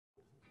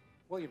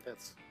William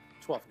Pitts,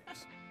 12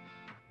 News.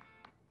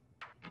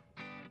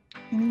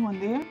 Anyone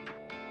there?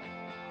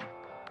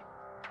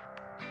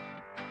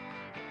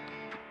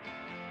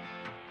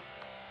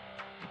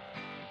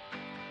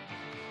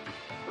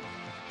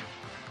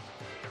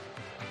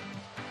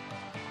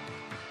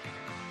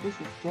 This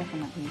is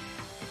definitely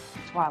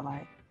the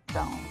Twilight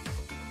Zone.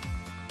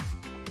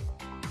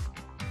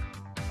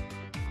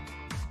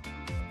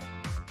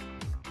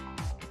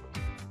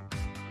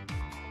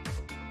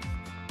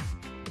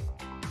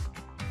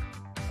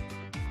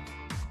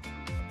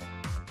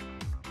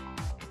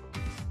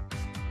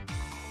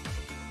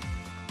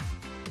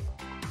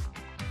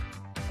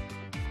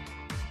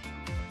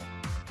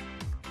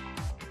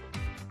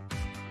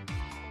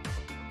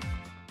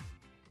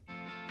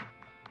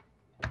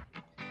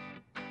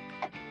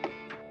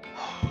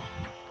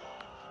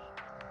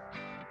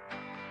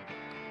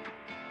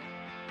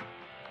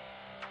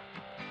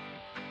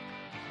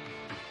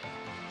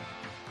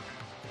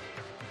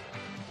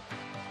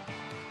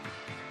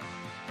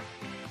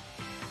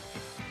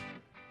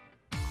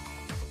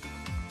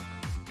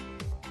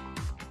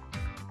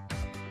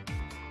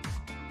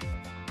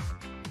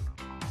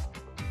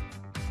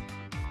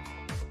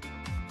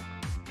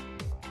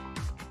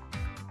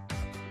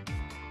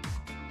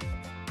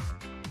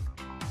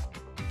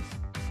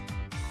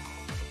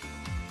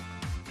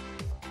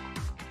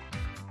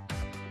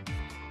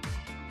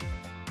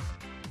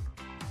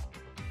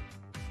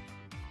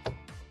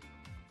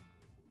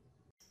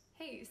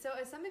 Hey, so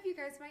as some of you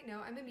guys might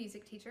know, I'm a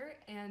music teacher,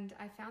 and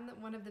I found that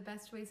one of the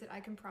best ways that I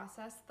can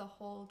process the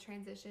whole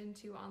transition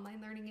to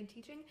online learning and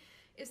teaching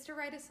is to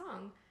write a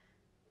song.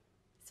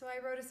 So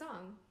I wrote a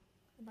song.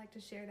 I'd like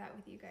to share that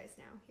with you guys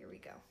now. Here we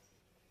go.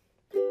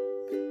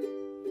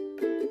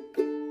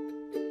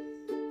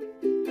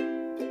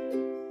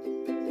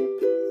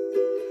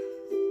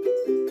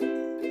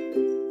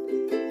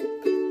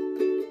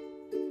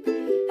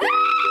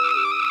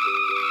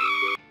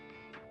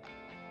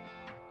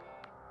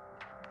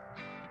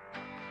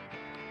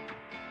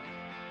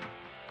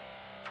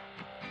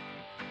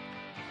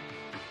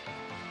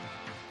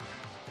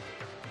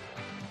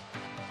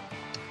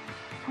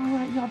 All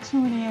right, y'all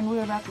tune in.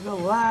 We're about to go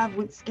live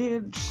with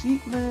Scared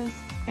Sheetless,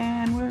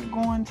 and we're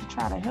going to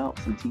try to help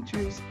some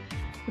teachers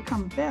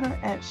become better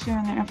at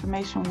sharing their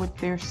information with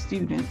their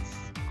students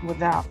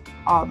without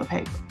all the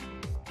paper.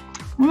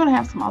 We're going to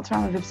have some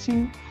alternatives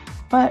too,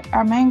 but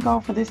our main goal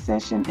for this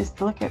session is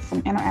to look at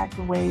some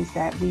interactive ways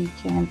that we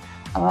can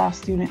allow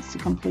students to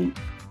complete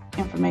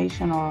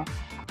information or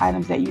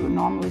items that you would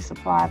normally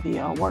supply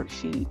via a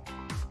worksheet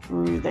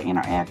through the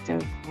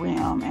interactive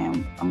realm.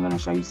 And I'm going to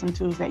show you some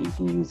tools that you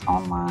can use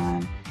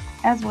online,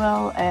 as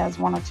well as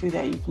one or two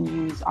that you can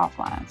use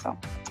offline. So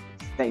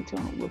stay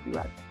tuned. We'll be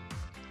right back.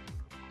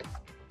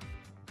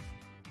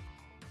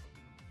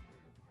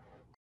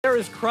 There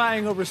is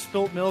crying over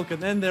spilt milk,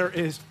 and then there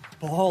is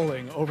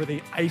bawling over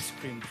the ice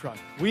cream truck.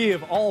 We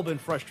have all been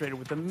frustrated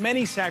with the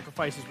many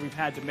sacrifices we've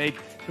had to make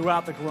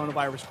throughout the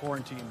coronavirus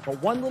quarantine. But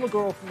one little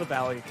girl from the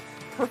Valley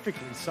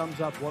perfectly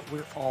sums up what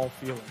we're all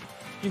feeling.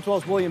 Team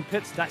 12's William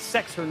Pitts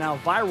dissects her now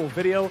viral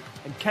video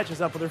and catches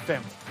up with her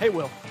family. Hey,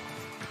 Will.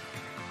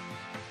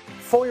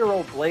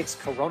 4-year-old Blake's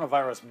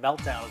coronavirus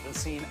meltdown has been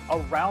seen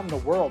around the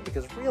world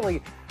because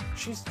really,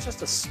 she's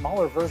just a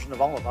smaller version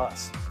of all of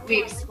us.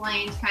 We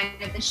explained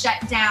kind of the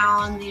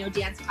shutdown,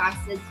 dance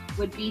classes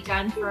would be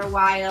done for a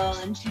while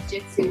and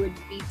jiu-jitsu would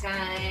be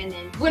done.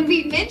 And when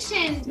we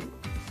mentioned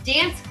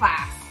dance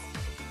class,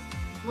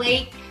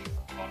 Blake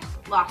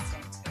lost it.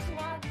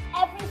 Now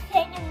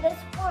everything in this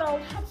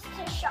world has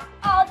to shut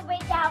all the way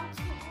down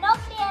to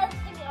nobody has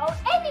to go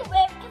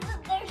anywhere because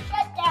of their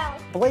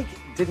shutdown. Blake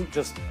didn't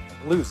just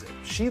lose it.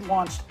 She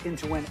launched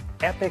into an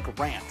epic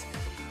rant,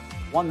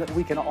 one that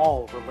we can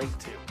all relate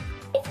to.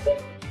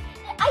 The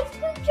ice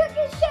cream truck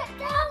is shut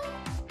down.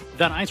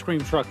 That ice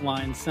cream truck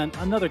line sent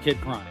another kid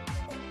crying.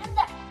 And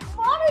the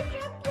water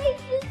truck place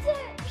is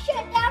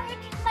shut down, which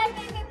is my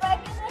favorite part.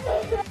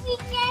 We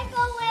can't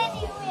go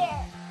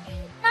anywhere.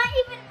 Not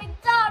even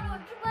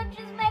McDonald's, which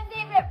is my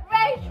favorite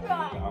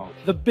restaurant.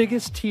 The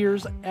biggest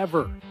tears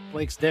ever.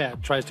 Blake's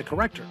dad tries to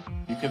correct her.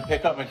 You can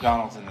pick up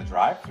McDonald's in the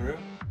drive-thru.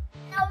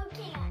 No,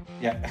 we can't.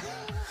 Yeah.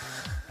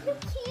 You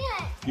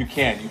can't. You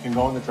can. You can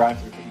go in the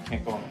drive-thru, but you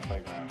can't go on the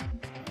playground.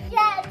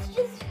 Yeah, it's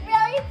just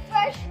really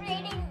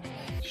frustrating.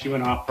 She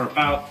went off for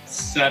about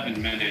 7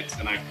 minutes,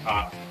 and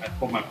I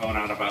pulled my phone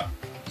out about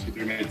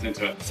 2-3 minutes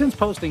into it. Since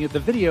posting it, the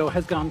video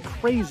has gone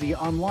crazy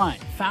online.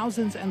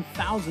 Thousands and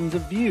thousands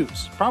of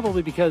views.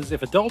 Probably because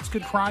if adults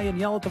could cry and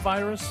yell at the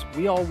virus,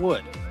 we all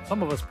would.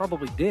 Some of us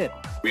probably did.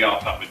 We all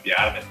thought we'd be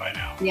out of it by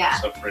now. Yeah.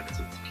 So for it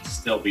to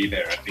still be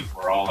there, I think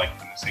we're all in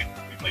the same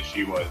place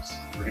she was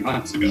 3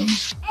 months ago. And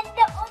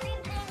the only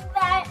thing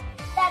that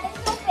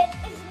is open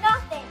is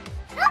nothing.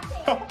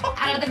 Nothing.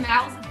 Out of the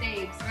mouths of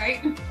babes,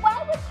 right?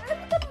 Why would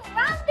germs come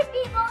around to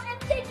people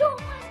if they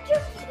don't want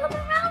germs to come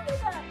around to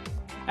them?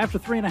 After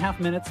 3.5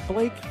 minutes,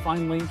 Blake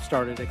finally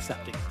started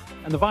accepting it.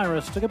 And the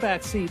virus took a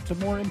back seat to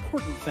more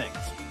important things.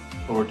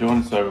 But we're doing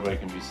it so everybody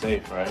can be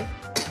safe, right?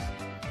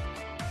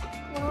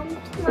 Mom,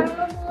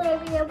 tomorrow will I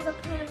be able to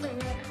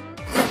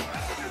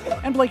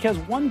Blake has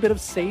one bit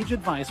of sage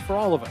advice for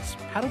all of us.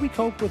 How do we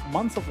cope with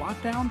months of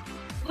lockdown?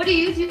 What do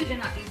you do to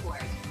not be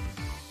bored?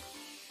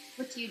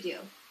 What do you do?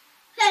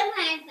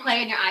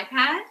 Play on your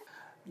iPad?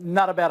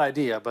 Not a bad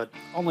idea, but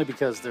only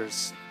because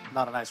there's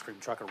not an ice cream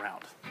truck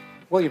around.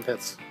 William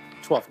Pitts,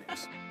 12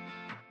 News.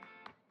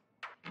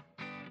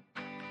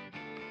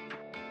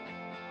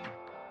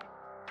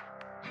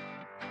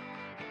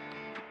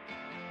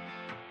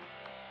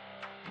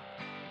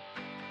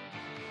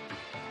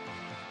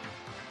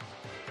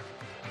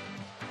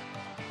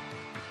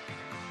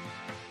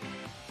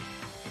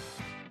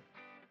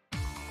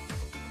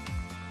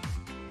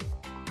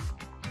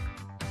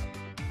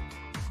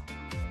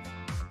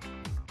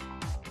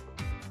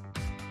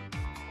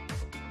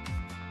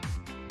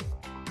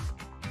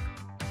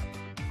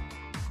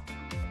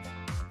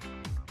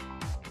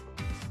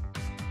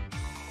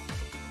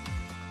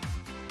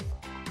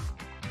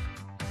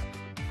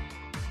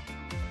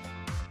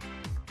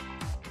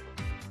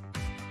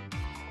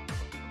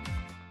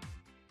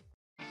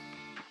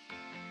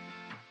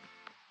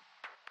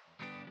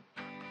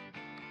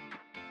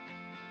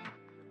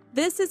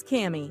 This is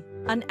Cami,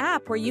 an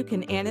app where you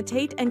can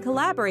annotate and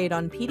collaborate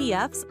on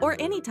PDFs or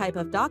any type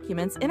of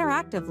documents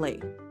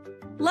interactively.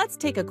 Let's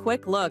take a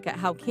quick look at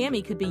how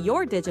Cami could be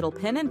your digital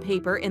pen and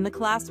paper in the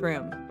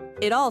classroom.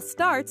 It all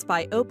starts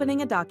by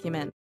opening a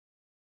document.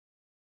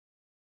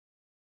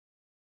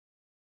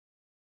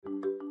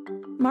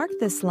 Mark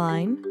this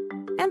line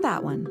and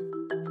that one.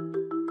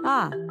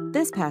 Ah,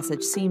 this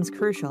passage seems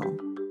crucial.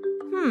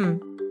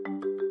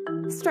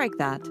 Strike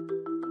that.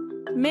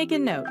 Make a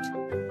note.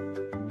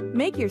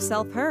 Make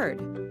yourself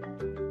heard.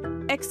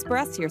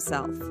 Express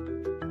yourself.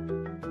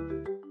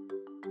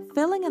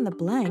 Filling in the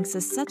blanks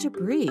is such a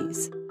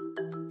breeze.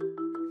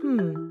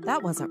 That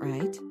wasn't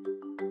right.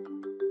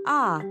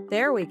 Ah,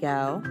 there we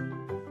go.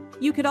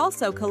 You could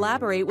also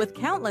collaborate with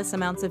countless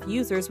amounts of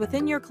users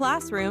within your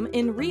classroom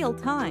in real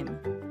time.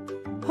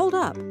 Hold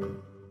up.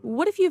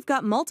 What if you've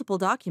got multiple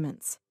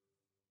documents?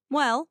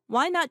 Well,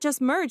 why not just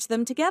merge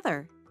them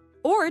together?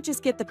 Or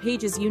just get the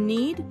pages you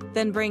need,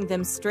 then bring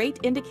them straight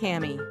into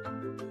Cami.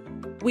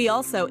 We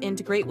also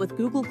integrate with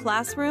Google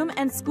Classroom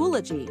and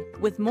Schoology,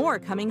 with more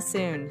coming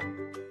soon.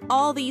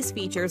 All these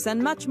features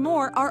and much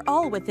more are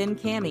all within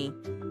Cami.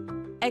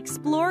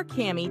 Explore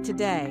Cami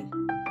today.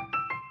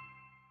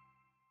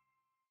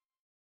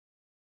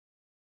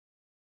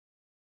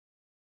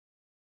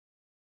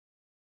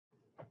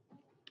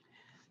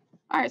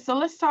 All right, so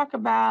let's talk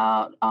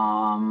about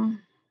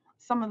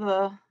some of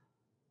the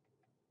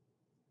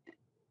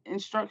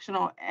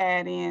instructional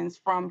add-ins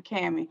from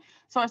Cami.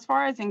 So as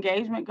far as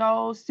engagement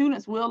goes,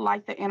 students will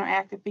like the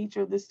interactive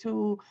feature of this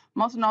tool,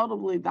 most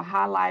notably the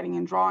highlighting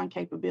and drawing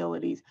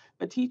capabilities,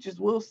 but teachers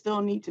will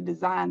still need to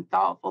design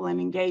thoughtful and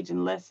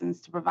engaging lessons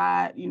to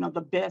provide,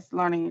 the best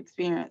learning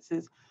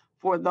experiences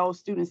for those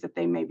students that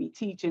they may be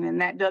teaching.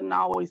 And that doesn't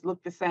always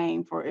look the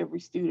same for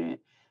every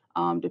student,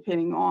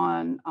 depending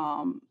on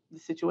the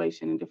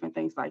situation and different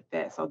things like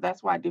that. So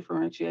that's why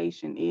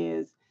differentiation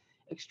is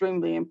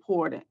extremely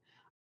important.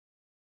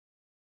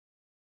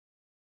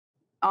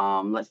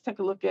 Let's take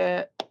a look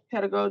at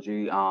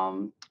pedagogy.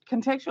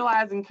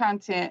 Contextualizing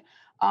content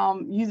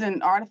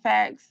using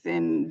artifacts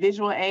and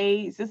visual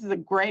aids. This is a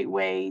great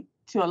way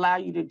to allow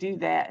you to do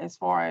that as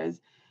far as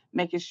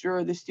making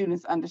sure the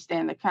students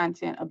understand the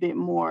content a bit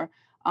more.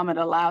 It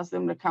allows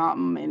them to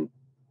come and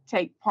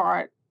take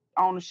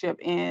ownership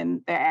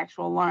in their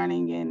actual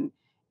learning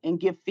and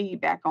give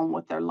feedback on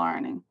what they're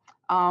learning.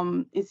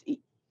 It's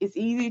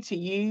easy to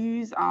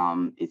use.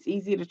 It's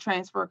easy to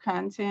transfer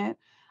content.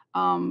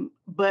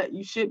 But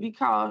you should be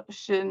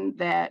cautioned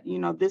that,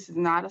 this is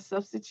not a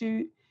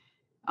substitute.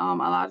 A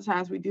lot of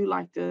times we do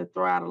like to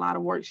throw out a lot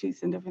of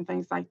worksheets and different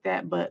things like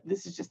that, but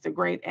this is just a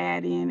great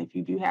add-in if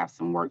you do have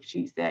some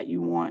worksheets that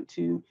you want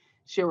to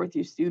share with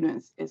your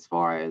students as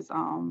far as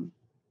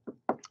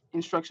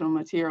instructional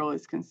material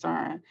is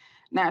concerned.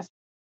 Now,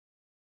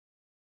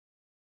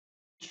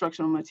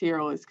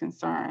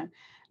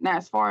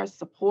 as far as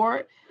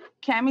support,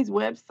 Cami's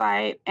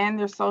website and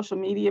their social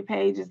media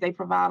pages, they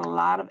provide a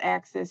lot of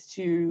access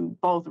to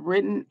both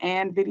written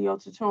and video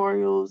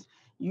tutorials,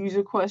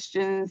 user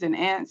questions and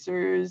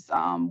answers,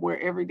 where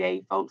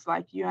everyday folks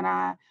like you and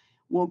I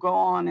will go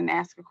on and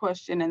ask a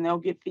question and they'll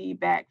get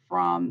feedback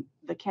from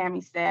the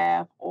Cami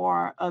staff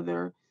or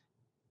other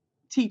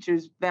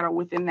teachers that are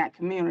within that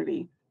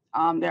community.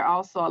 There are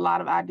also a lot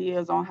of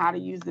ideas on how to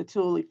use the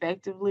tool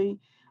effectively.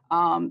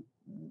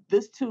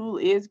 This tool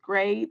is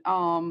great.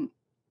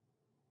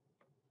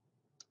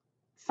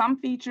 Some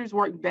features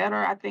work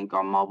better, I think,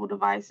 on mobile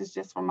devices,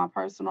 just from my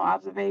personal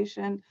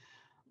observation.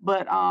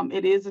 But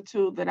it is a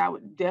tool that I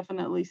would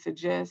definitely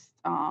suggest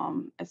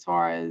as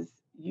far as,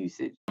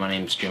 usage. My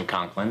name is Jim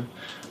Conklin.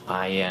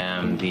 I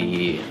am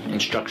the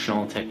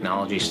Instructional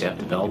Technology Staff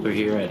Developer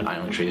here at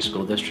Island Tree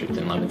School District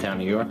in Levittown,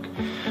 New York.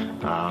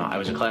 I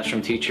was a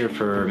classroom teacher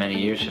for many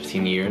years,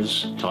 15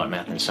 years, taught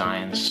math and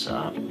science.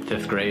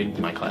 5th grade,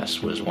 my class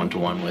was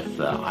one-to-one with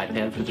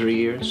iPad for 3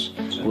 years.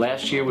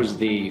 Last year was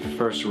the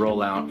first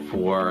rollout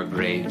for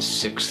grades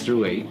 6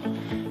 through 8,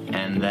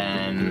 and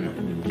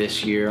then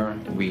this year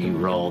we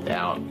rolled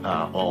out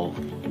all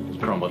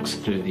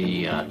Chromebooks through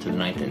the to the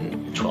 9th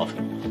and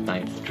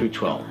 9th through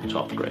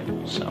 12th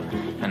grade. So,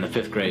 and the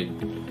 5th grade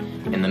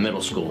in the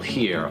middle school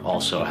here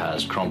also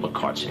has Chromebook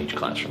carts in each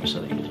classroom,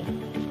 so they use it.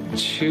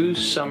 2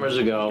 summers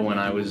ago, when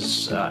I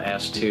was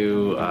asked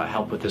to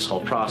help with this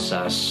whole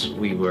process,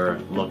 we were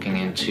looking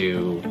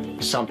into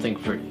something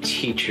for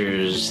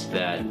teachers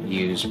that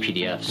use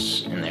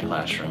PDFs in their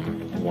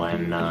classroom.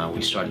 When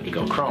we started to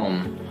go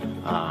Chrome,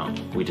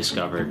 we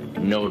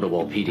discovered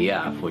Notable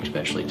PDF, which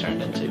eventually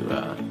turned into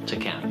to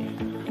Kami.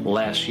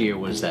 Last year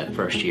was that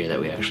first year that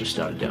we actually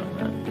started doing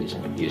that,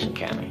 using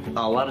Kami.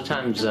 A lot of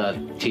times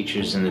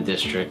teachers in the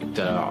district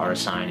are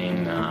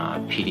assigning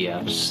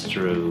PDFs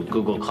through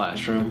Google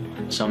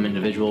Classroom. Some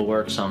individual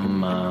work,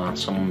 some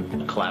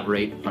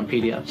collaborate on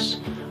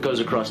PDFs. It goes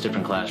across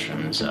different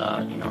classrooms, you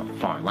know,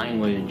 foreign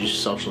language,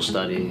 social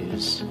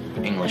studies,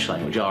 English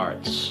language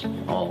arts,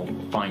 all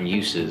find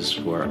uses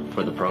for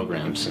the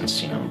program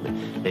since, you know,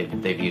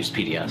 they've used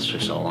PDFs for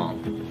so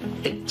long.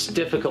 It's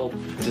difficult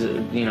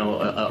to, you know,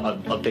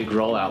 a big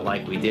rollout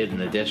like we did in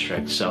the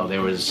district, so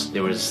there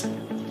was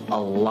a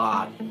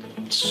lot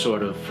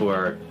sort of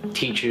for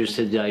teachers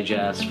to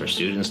digest, for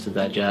students to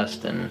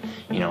digest, and,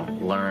 you know,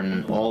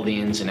 learn all the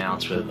ins and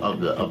outs of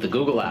the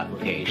Google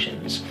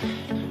applications.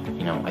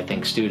 You know, I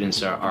think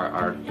students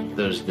are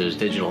those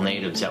digital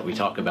natives that we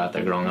talk about.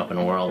 They're growing up in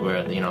a world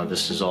where, you know,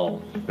 this is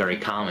all very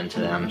common to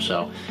them.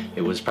 So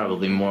it was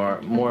probably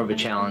more of a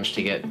challenge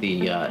to get the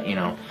you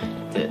know,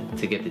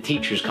 to get the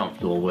teachers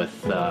comfortable with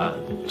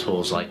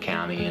tools like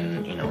Kami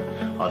and, you know,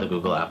 other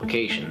Google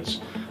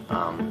applications.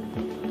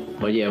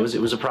 But yeah, it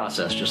was a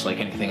process, just like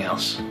anything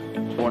else.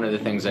 One of the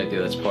things I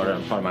do that's part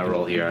of my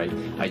role here,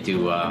 I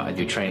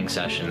do training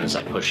sessions.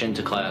 I push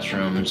into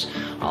classrooms.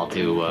 I'll do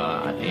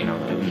you know,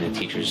 when the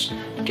teachers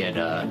get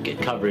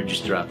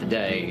coverage throughout the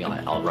day,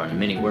 I'll run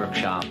mini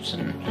workshops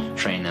and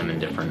train them in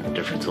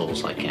different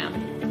tools like Kami.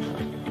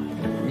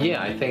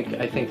 Yeah, I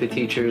think the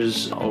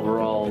teachers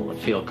overall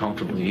feel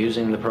comfortable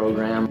using the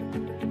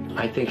program.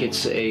 I think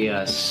it's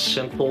a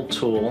simple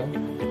tool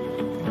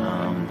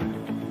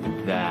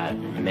that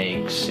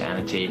makes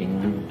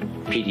annotating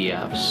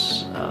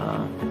PDFs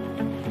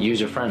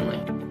user-friendly.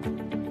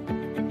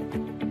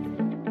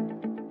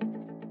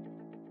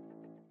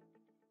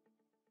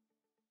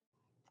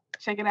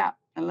 Check it out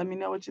and let me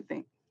know what you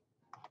think.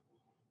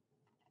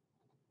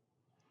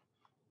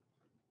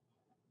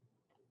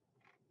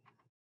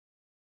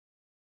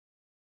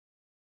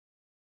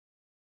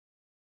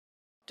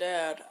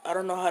 Dad, I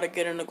don't know how to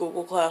get into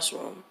Google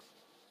Classroom.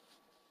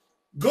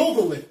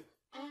 Google it.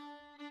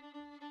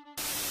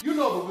 You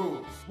know the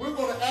rules. We're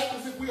going to act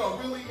as if we are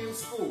really in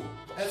school.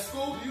 At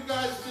school, do you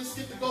guys just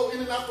get to go in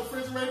and out the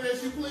refrigerator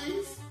as you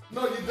please?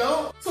 No, you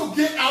don't. So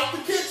get out the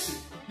kitchen.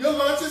 Your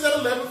lunch is at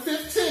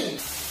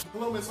 11:15.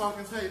 Hello, Miss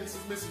Hawkins. Hey, this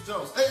is Mrs.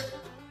 Jones. Hey.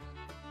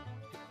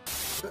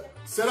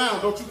 Sit down.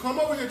 Don't you come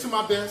over here to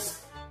my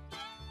desk.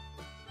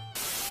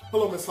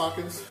 Hello, Miss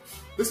Hawkins.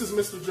 This is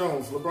Mr.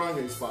 Jones, LeBron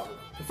James' father.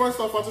 And first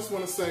off, I just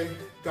want to say,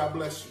 God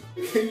bless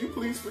you. Can you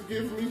please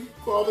forgive me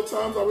for all the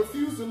times I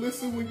refused to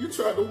listen when you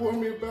tried to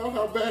warn me about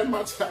how bad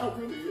my child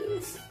really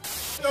is?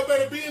 You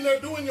better be in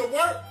there doing your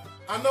work.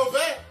 I know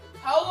that.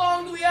 How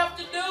long do we have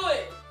to do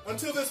it?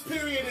 Until this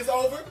period is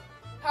over.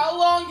 How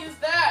long is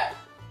that?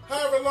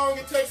 However long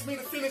it takes me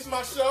to finish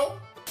my show.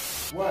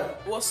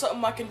 What? What's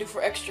something I can do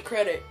for extra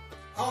credit?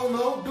 I don't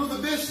know. Do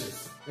the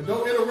dishes. And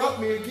don't interrupt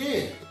me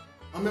again.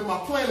 I'm in my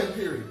planning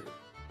period.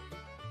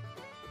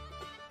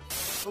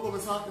 Hello,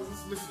 Ms. Hawkins, this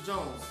is Mr.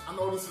 Jones. I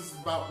know this is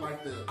about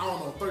like the,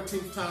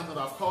 13th time that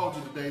I've called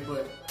you today,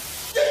 but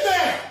get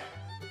down!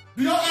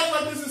 Do y'all act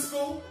like this in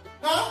school?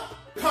 Huh?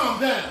 Calm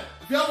down.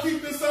 If y'all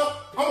keep this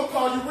up, I'm gonna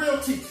call you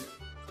real teacher.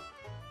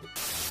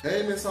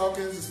 Hey, Ms.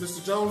 Hawkins, it's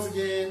Mr. Jones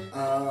again.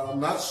 I'm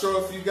not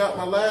sure if you got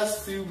my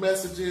last few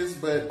messages,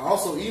 but I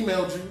also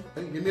emailed you.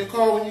 Hey, give me a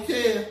call when you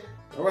can.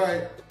 All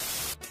right.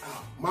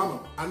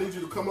 Mama, I need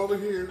you to come over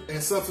here and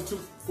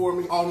substitute for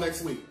me all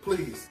next week,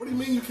 please. What do you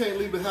mean you can't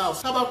leave the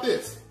house? How about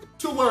this?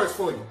 2 words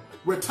for you.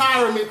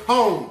 Retirement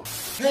home.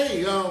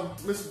 Hey,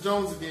 Mr.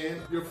 Jones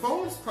again. Your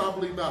phone is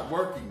probably not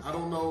working. I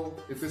don't know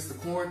if it's the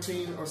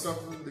quarantine or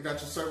something that got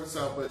your service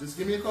out, but just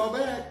give me a call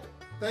back.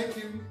 Thank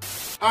you.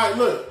 All right,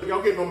 look,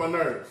 y'all getting on my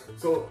nerves.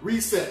 So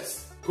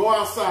recess, go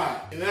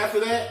outside. And after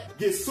that,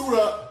 get suit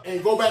up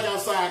and go back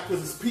outside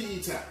because it's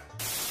PE time.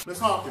 Ms.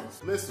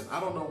 Hawkins, listen, I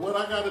don't know what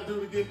I got to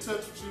do to get in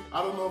touch with you.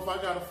 I don't know if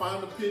I got to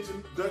find a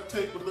pigeon, duct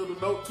tape a little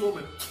note to him,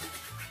 and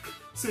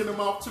send them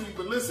off to you.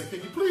 But listen,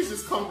 can you please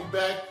just call me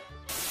back?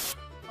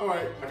 All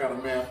right, I got a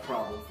math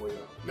problem for you.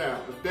 Now,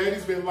 if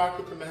Daddy's been locked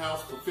up in the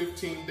house for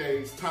 15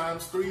 days,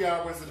 times 3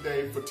 hours a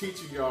day for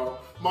teaching y'all,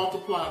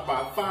 multiplied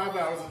by 5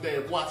 hours a day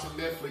of watching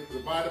Netflix,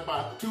 divided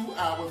by 2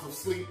 hours of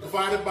sleep,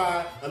 divided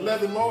by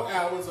 11 more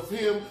hours of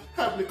him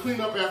having to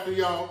clean up after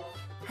y'all,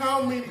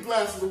 how many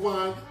glasses of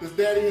wine does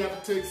Daddy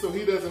have to take so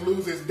he doesn't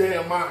lose his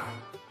damn mind?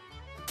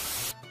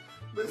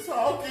 Miss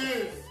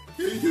Hawkins,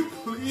 can you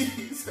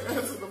please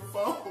answer the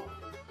phone?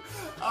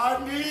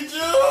 I need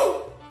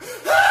you!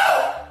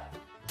 Help!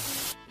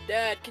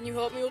 Dad, can you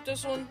help me with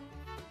this one?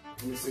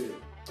 Let me see it.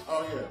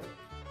 Oh yeah,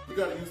 you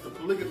gotta use the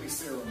polygamy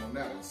serum on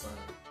that one, son.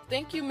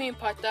 Think you mean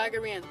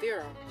Pythagorean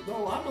theorem.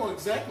 No, I know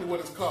exactly what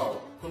it's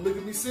called.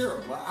 Polygamy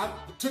serum. I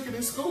took it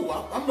in school.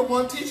 I'm the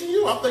one teaching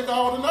you. I think I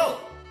ought to know.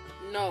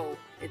 No,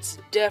 it's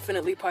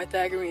definitely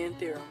Pythagorean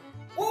theorem.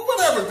 Well,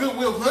 whatever,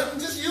 Goodwill Hunting,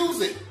 just use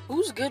it.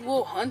 Who's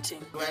Goodwill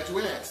Hunting? Glad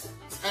you asked.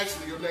 It's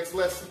actually your next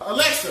lesson.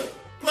 Alexa,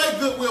 play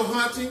Goodwill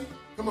Hunting.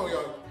 Come on,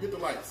 y'all, hit the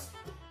lights.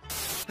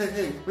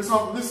 Hey,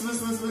 listen. This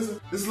is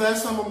the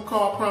last time I'm gonna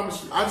call, I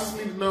promise you. I just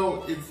need to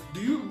know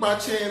do you by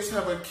chance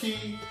have a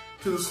key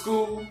to the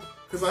school?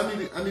 Because I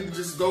need to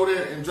just go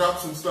there and drop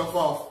some stuff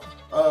off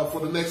for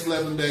the next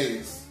 11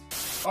 days.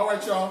 All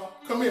right, y'all,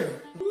 come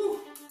here.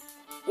 Woo.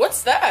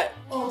 What's that?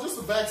 Oh, just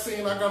a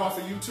vaccine I got off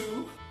of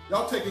YouTube.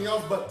 Y'all taking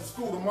y'all's butt to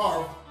school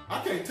tomorrow.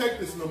 I can't take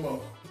this no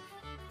more.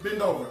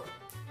 Bend over.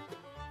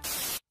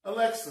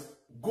 Alexa,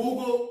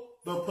 Google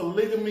the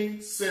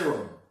polygamy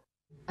serum.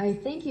 I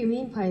think you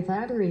mean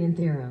Pythagorean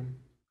theorem.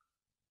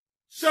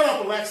 Shut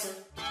up, Alexa.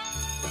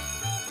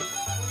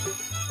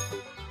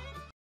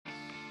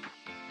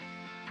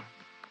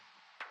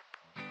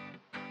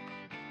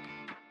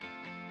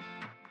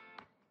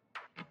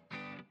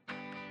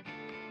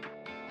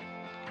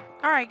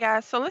 All right,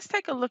 guys, so let's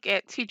take a look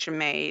at Teacher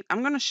Made.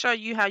 I'm going to show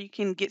you how you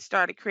can get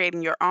started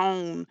creating your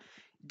own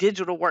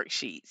digital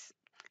worksheets.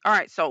 All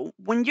right, so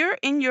when you're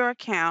in your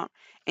account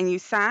and you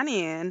sign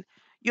in,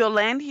 you'll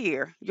land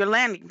here, your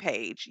landing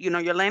page. You know,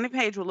 your landing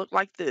page will look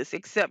like this,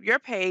 except your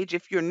page,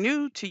 if you're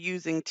new to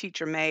using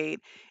Teacher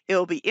Made,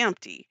 it'll be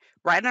empty.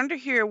 Right under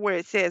here where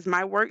it says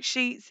My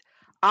Worksheets,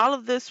 all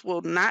of this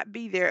will not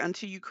be there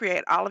until you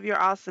create all of your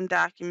awesome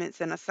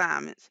documents and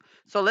assignments.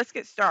 So let's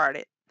get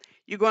started.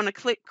 You're going to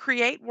click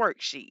Create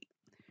Worksheet.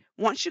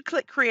 Once you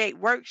click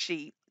Create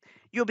Worksheet,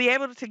 you'll be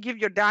able to give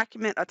your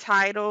document a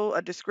title,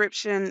 a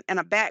description, and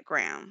a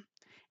background.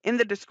 In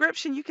the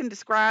description, you can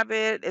describe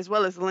it as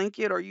well as link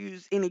it or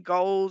use any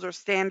goals or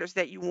standards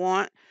that you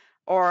want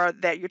or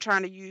that you're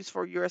trying to use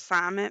for your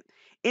assignment.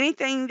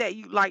 Anything that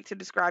you'd like to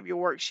describe your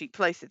worksheet,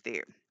 place it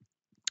there.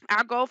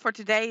 Our goal for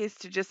today is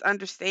to just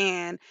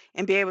understand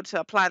and be able to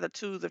apply the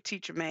tools of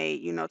Teacher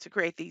Made, you know, to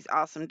create these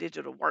awesome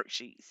digital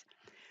worksheets.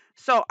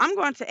 So I'm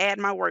going to add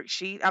my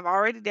worksheet. I've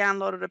already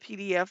downloaded a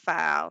PDF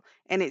file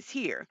and it's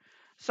here.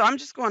 So I'm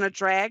just going to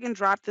drag and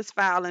drop this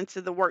file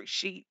into the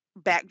worksheet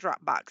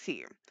backdrop box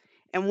here.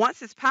 And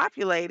once it's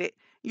populated,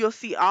 you'll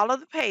see all of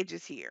the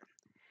pages here.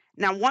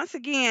 Now, once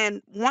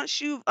again, once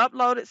you've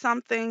uploaded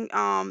something,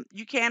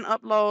 you can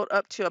upload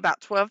up to about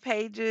 12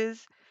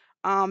 pages.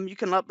 You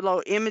can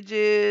upload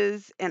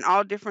images and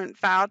all different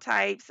file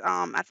types.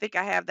 I think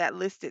I have that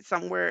listed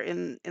somewhere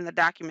in the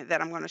document that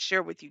I'm going to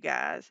share with you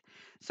guys.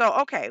 So,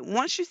 okay,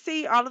 once you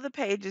see all of the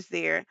pages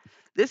there,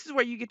 this is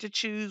where you get to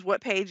choose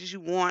what pages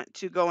you want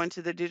to go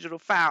into the digital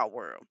file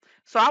world.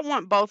 So I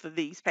want both of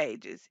these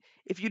pages.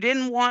 If you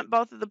didn't want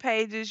both of the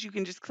pages, you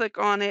can just click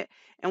on it.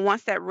 And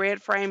once that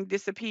red frame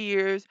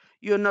disappears,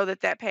 you'll know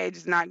that that page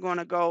is not going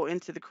to go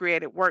into the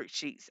created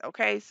worksheets.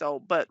 Okay, so,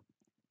 but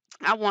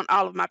I want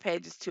all of my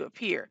pages to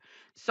appear.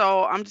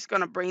 So I'm just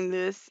going to bring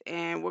this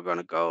and we're going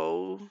to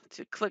go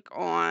to click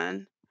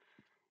on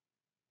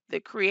the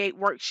Create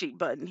Worksheet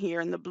button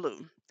here in the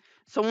blue.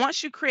 So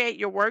once you create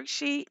your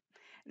worksheet,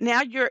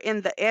 now you're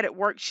in the Edit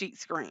Worksheet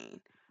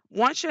screen.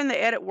 Once you're in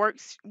the Edit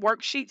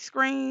Worksheet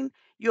screen,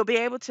 you'll be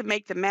able to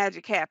make the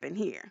magic happen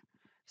here.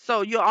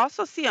 So you'll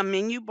also see a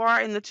menu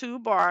bar in the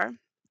toolbar,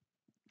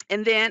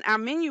 and then our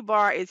menu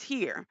bar is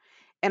here,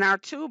 and our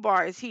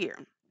toolbar is here.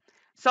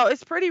 So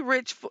it's pretty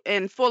rich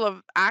and full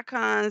of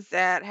icons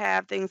that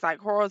have things like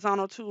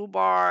horizontal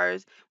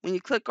toolbars. When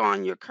you click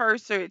on your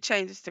cursor, it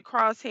changes to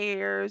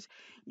crosshairs.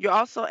 You're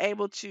also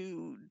able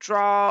to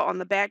draw on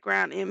the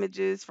background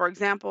images. For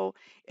example,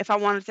 if I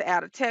wanted to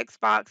add a text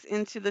box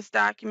into this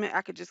document,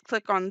 I could just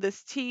click on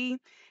this T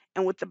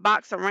and with the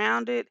box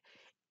around it,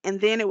 and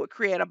then it would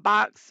create a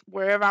box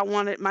wherever I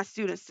wanted my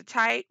students to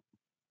type.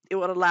 It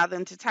would allow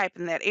them to type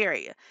in that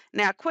area.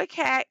 Now, a quick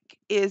hack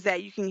is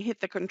that you can hit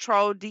the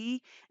Control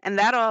D, and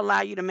that'll allow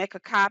you to make a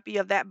copy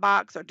of that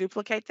box or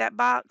duplicate that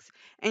box.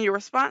 And your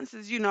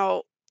responses, you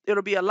know,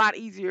 it'll be a lot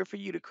easier for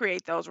you to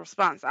create those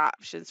response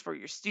options for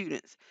your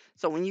students.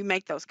 So when you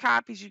make those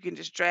copies, you can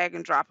just drag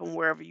and drop them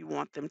wherever you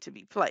want them to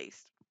be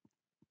placed.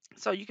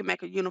 So you can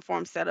make a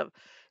uniform set of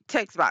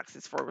text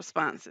boxes for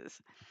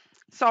responses.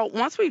 So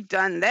once we've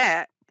done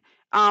that,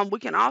 We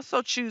can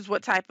also choose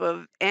what type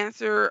of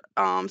answer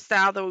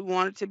style that we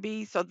want it to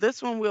be. So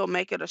this one, we'll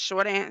make it a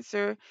short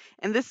answer.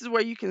 And this is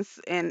where you can,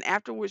 and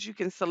afterwards you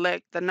can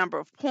select the number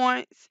of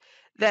points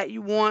that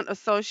you want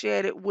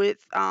associated with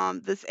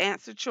this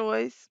answer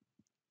choice.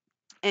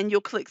 And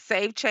you'll click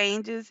Save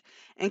Changes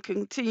and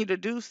continue to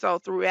do so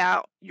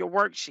throughout your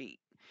worksheet.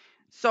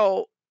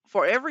 So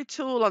for every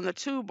tool on the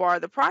toolbar,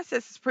 the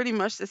process is pretty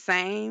much the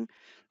same.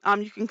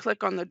 You can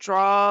click on the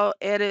draw,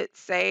 edit,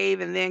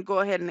 save, and then go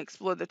ahead and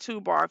explore the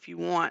toolbar if you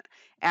want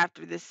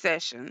after this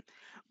session.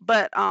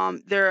 But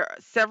there are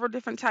several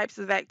different types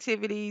of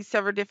activities,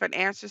 several different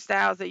answer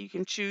styles that you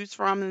can choose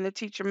from in the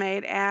Teacher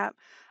Made app.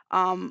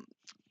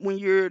 When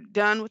you're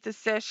done with this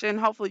session,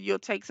 hopefully you'll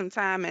take some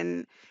time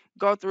and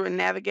go through and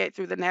navigate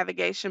through the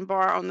navigation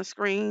bar on the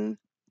screen.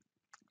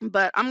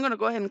 But I'm going to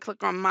go ahead and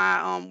click on my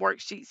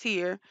worksheets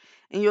here,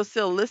 and you'll see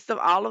a list of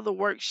all of the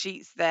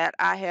worksheets that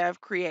I have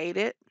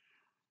created.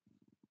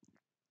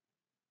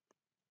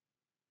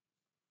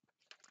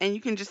 And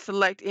you can just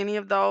select any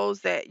of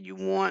those that you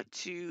want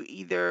to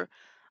either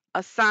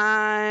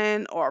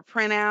assign or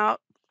print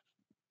out.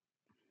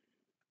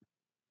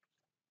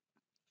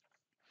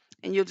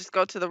 And you'll just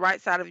go to the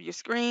right side of your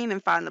screen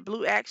and find the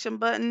blue action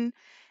button.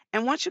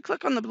 And once you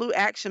click on the blue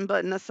action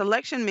button, a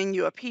selection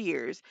menu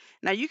appears.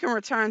 Now you can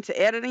return to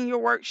editing your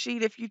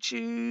worksheet if you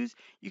choose.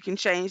 You can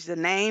change the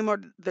name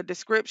or the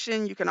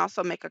description. You can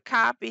also make a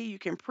copy. You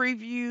can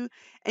preview,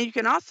 and you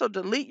can also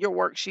delete your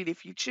worksheet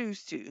if you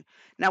choose to.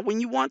 Now,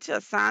 when you want to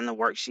assign the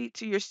worksheet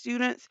to your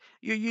students,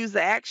 you'll use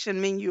the action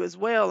menu as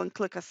well and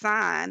click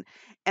Assign.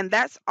 And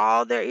that's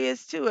all there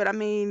is to it. I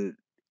mean,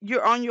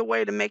 you're on your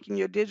way to making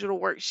your digital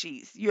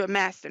worksheets. You're a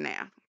master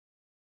now.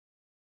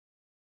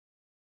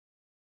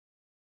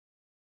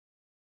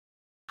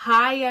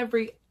 Hi,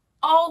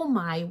 oh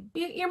my,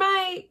 mute your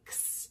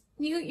mics,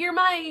 mute your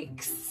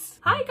mics.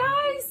 Hi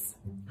guys,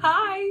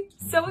 hi,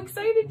 so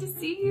excited to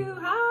see you,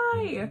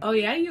 hi. Oh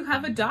yeah, you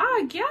have a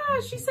dog,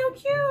 yeah, she's so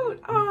cute,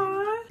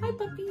 aw, hi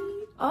puppy.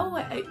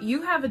 Oh,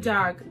 you have a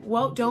dog,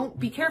 well, don't,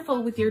 be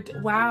careful with your,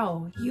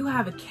 wow, you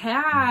have a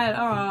cat,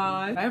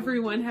 aw.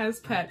 Everyone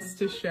has pets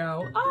to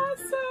show,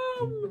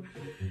 awesome.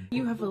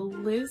 You have a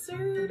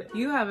lizard,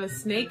 you have a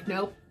snake,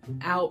 nope.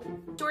 Out.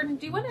 Jordan,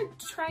 do you want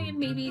to try and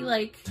maybe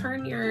like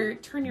turn your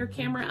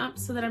camera up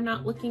so that I'm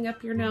not looking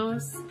up your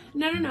nose?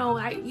 No,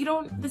 you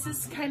don't, this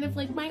is kind of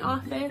like my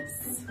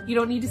office. You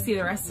don't need to see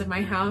the rest of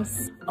my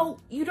house. Oh,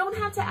 you don't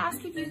have to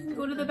ask if you can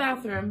go to the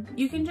bathroom.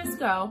 You can just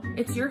go.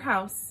 It's your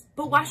house.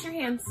 But wash your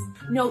hands.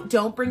 No,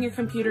 don't bring your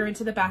computer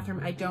into the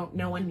bathroom.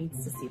 No one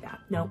needs to see that.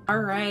 No. All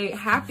right,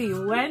 happy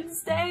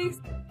Wednesday.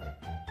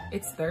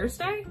 It's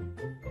Thursday?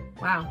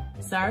 Wow,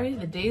 sorry,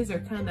 the days are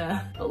kind of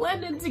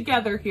blended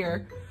together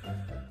here.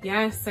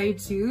 Yes, I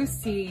do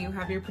see you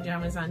have your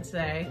pajamas on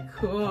today.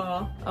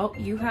 Cool. Oh,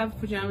 you have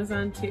pajamas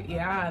on too.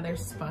 Yeah, they're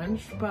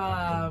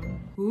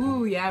SpongeBob.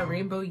 Ooh, yeah,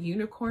 rainbow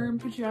unicorn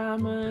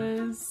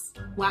pajamas.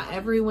 Wow,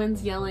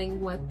 everyone's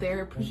yelling what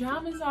their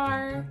pajamas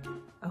are.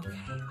 Okay,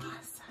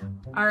 awesome.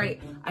 All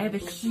right, I have a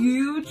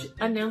huge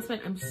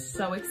announcement. I'm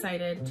so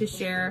excited to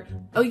share.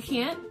 Oh, you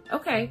can't?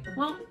 Okay,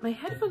 well, my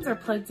headphones are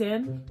plugged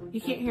in. You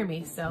can't hear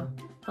me, so.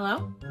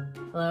 Hello?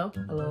 Hello?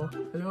 Hello?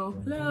 Hello?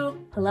 Hello?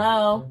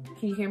 Hello?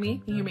 Can you hear me?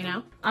 Can you hear me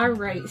now? All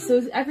right,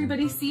 so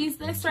everybody sees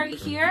this right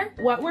here.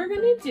 What we're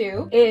gonna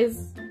do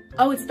is,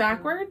 oh, it's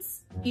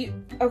backwards?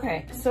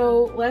 Okay,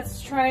 so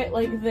let's try it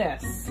like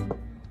this.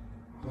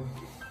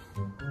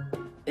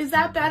 Is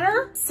that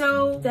better?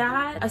 So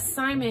that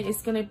assignment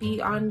is gonna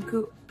be on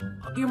Google.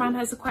 Your mom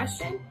has a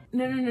question?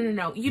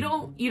 No. You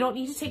don't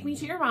need to take me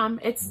to your mom.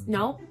 It's,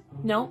 no,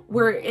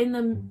 we're in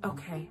the,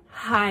 okay.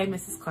 Hi,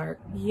 Mrs. Clark.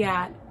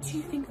 Yeah, do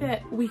you think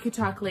that we could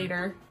talk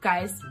later?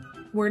 Guys,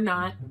 we're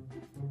not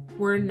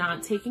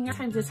taking our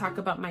time to talk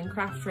about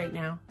Minecraft right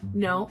now.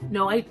 No,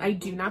 I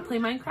do not play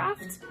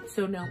Minecraft.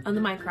 So no, on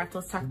the Minecraft,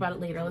 let's talk about it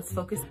later. Let's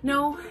focus.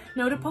 No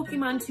to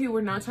Pokemon too.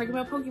 We're not talking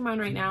about Pokemon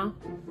right now.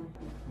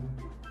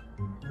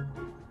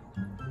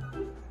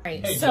 All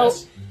right, hey, so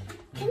Jess.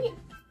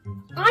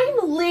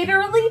 I'm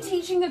literally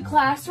teaching a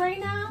class right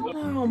now.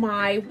 Oh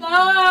my,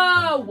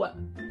 whoa!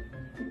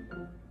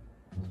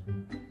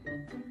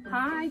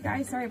 Hi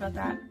guys, sorry about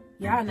that.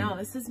 Yeah, no,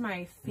 this is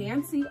my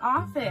fancy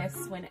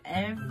office when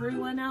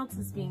everyone else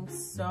is being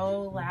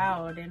so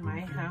loud in my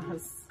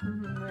house.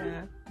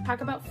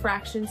 Talk about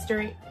fractions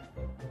during,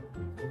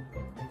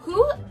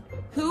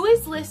 who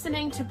is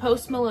listening to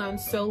Post Malone?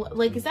 So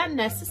like, is that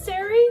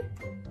necessary?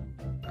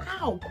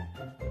 Ow.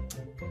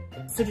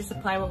 So just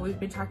apply what we've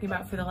been talking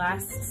about for the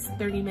last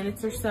 30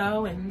 minutes or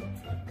so and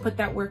put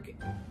that work.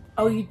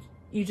 Oh,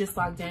 you just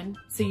logged in,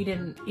 so you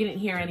didn't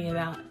hear any of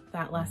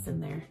that lesson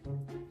there.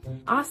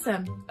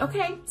 Awesome.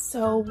 Okay,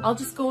 so I'll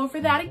just go over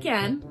that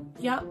again.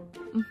 Yep.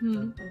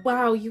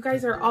 Wow, you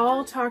guys are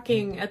all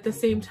talking at the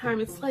same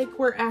time. It's like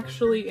we're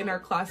actually in our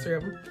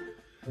classroom.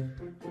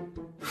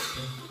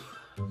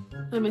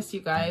 I miss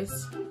you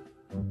guys.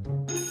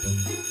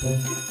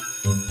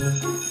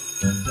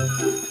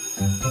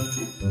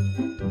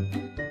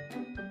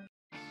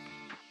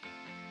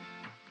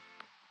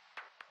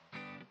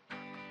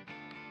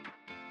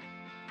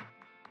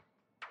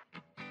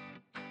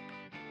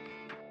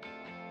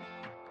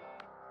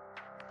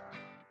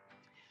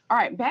 All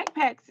right,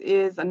 Backpacks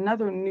is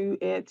another new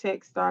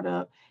EdTech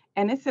startup,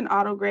 and it's an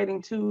auto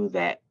grading tool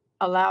that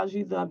allows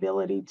you the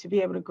ability to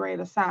be able to grade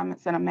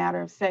assignments in a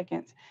matter of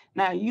seconds.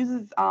 Now, it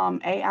uses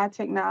AI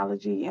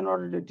technology in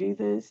order to do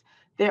this.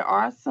 There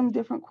are some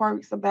different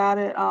quirks about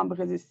it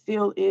because it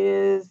still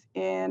is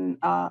in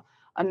a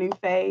new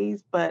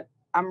phase, but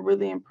I'm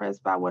really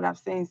impressed by what I've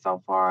seen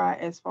so far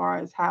as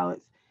how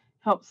it's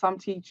helped some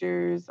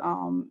teachers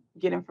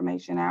get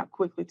information out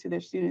quickly to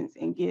their students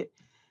and get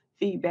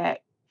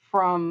feedback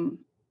from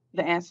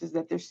the answers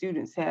that their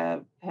students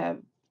have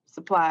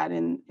supplied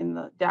in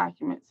the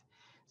documents.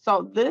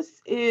 So this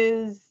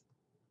is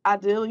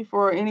ideally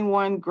for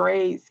anyone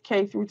grades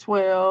K through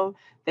 12.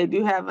 They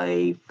do have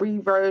a free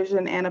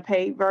version and a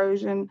paid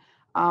version.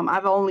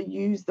 I've only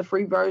used the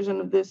free version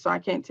of this, so I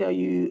can't tell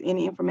you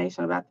any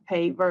information about the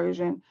paid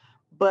version.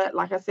 But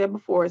like I said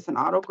before, it's an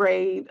auto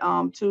grade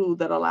tool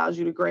that allows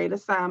you to grade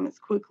assignments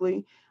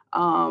quickly.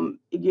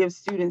 It gives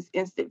students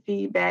instant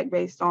feedback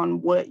based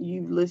on what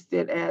you've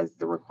listed as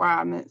the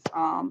requirements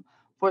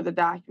for the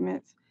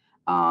documents.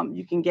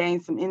 You can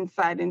gain some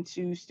insight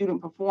into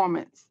student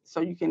performance,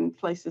 so you can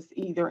place this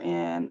either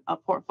in a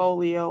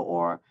portfolio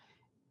or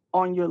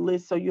on your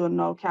list, so you'll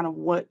know kind of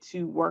what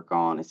to work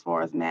on as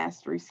far as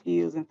mastery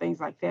skills and things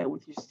like that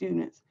with your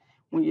students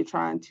when you're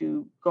trying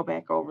to go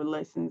back over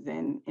lessons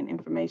and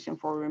information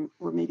for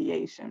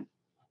remediation.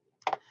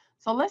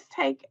 So let's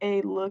take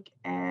a look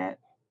at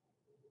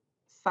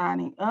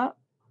signing up.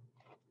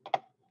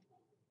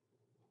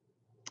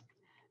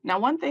 Now,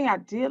 one thing I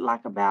did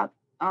like about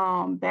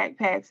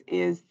Backpacks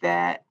is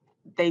that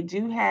they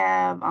do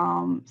have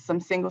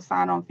some single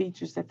sign-on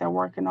features that they're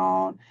working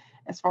on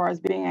as far as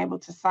being able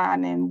to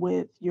sign in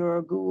with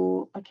your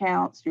Google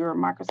accounts, your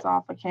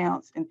Microsoft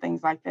accounts, and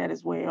things like that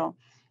as well.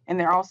 And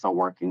they're also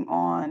working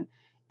on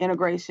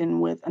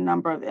integration with a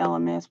number of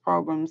LMS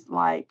programs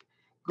like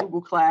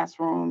Google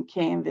Classroom,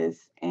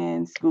 Canvas,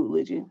 and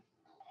Schoology.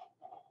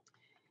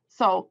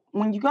 So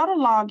when you go to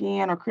log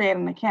in or create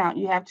an account,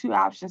 you have two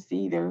options to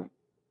either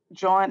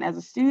join as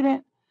a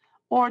student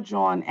or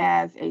join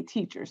as a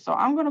teacher. So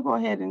I'm going to go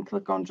ahead and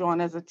click on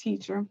join as a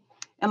teacher.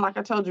 And like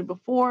I told you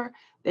before,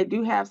 they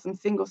do have some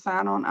single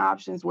sign-on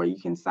options where you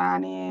can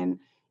sign in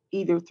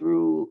either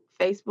through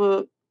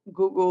Facebook,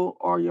 Google,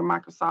 or your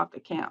Microsoft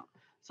account.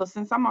 So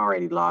since I'm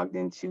already logged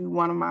into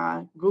one of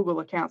my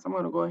Google accounts, I'm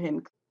going to go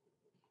ahead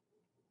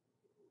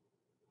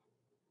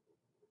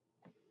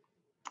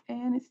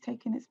and it's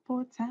taking its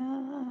poor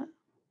time.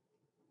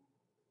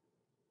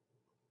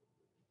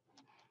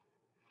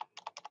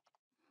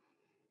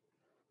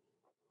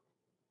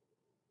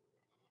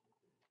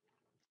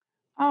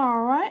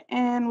 All right,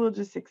 and we'll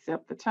just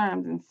accept the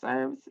terms and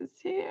services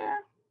here.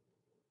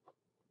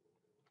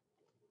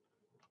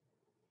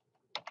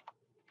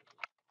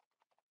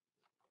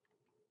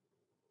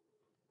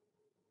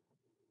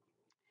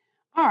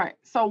 All right,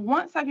 so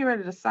once I get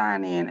ready to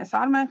sign in, it's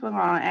automatically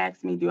going to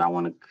ask me, do I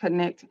want to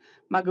connect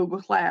my Google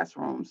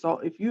Classroom? So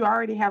if you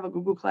already have a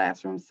Google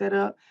Classroom set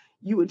up,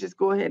 you would just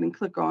go ahead and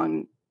click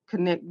on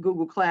connect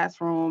Google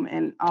Classroom,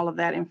 and all of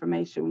that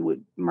information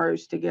would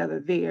merge together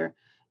there,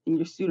 and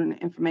your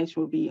student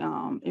information would be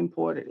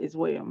imported as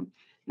well.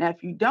 Now,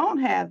 if you don't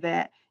have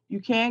that, you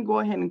can go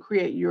ahead and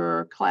create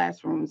your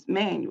classrooms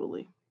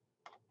manually.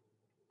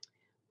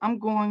 I'm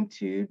going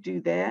to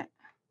do that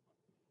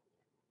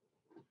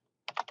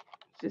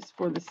just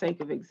for the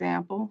sake of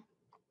example.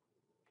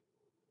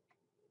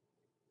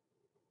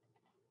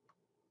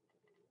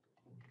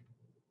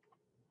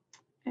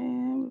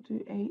 And we'll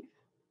do 8.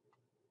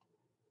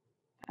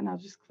 And I'll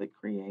just click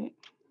create.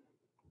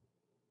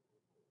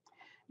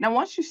 Now,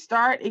 once you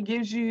start, it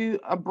gives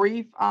you a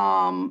brief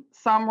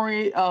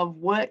summary of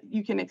what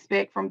you can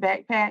expect from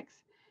Backpacks.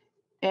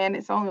 And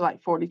it's only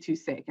like 42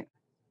 seconds.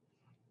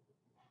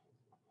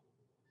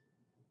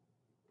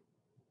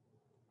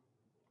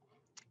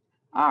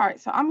 All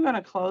right, so I'm going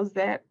to close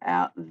that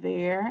out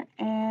there,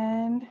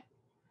 and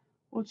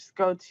we'll just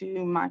go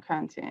to my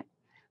content.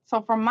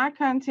 So from my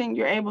content,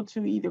 you're able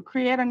to either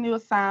create a new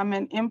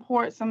assignment,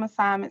 import some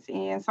assignments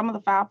in. Some of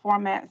the file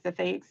formats that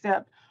they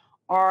accept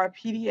are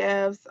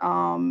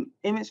PDFs,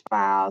 image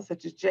files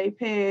such as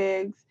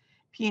JPEGs,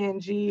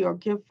 PNG, or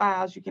GIF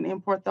files. You can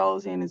import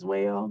those in as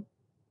well.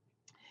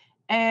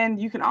 And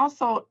you can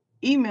also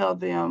email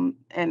them.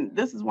 And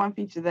this is one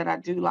feature that I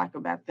do like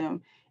about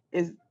them,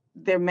 is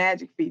their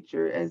magic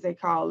feature, as they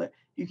call it.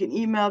 You can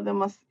email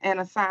them an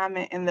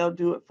assignment and they'll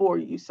do it for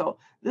you. So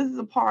this is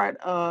a part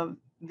of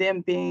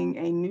them being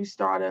a new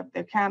startup.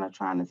 They're kind of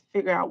trying to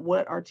figure out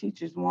what are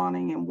teachers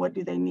wanting and what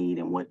do they need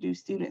and what do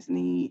students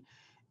need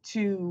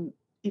to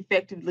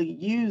effectively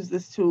use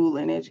this tool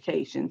in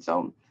education.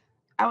 So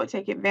I would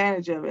take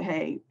advantage of it.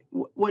 Hey,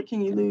 what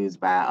can you lose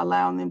by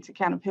allowing them to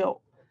kind of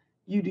help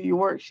you do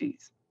your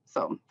worksheets?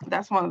 So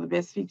that's one of the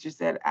best features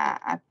that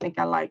I think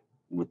I like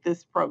with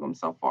this program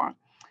so far.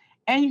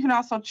 And you can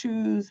also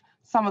choose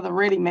some of the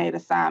ready-made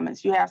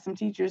assignments. You have some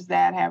teachers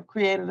that have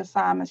created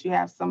assignments. You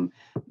have some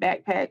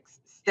Backpacks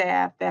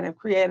staff that have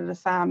created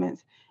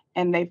assignments.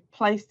 and they've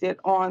placed it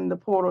on the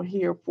portal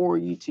here for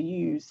you to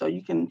use. So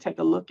you can take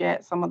a look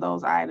at some of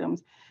those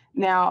items.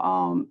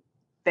 Now,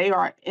 they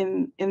are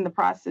in the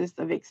process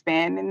of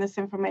expanding this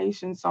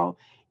information, so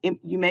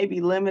you may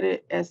be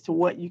limited as to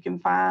what you can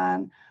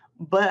find,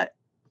 but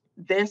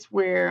that's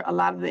where a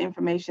lot of the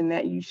information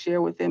that you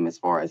share with them as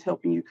far as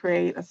helping you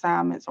create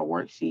assignments or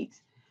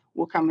worksheets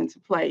will come into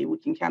play. We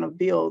can kind of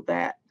build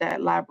that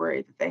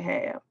library that they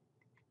have.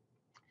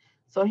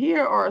 So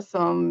here are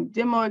some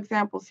demo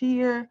examples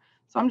here.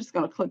 So I'm just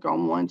going to click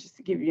on one just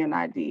to give you an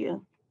idea.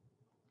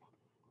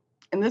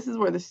 And this is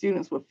where the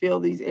students would fill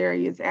these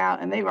areas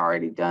out, and they've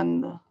already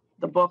done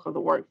the bulk of the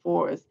work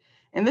for us.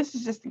 And this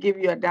is just to give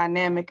you a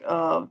dynamic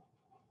of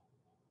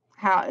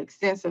how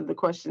extensive the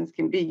questions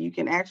can be. You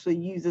can actually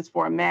use this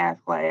for a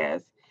math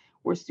class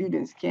where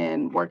students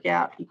can work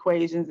out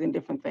equations and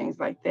different things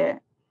like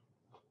that.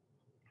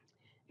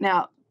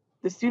 Now,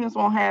 the students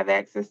won't have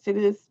access to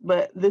this,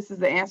 but this is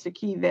the answer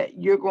key that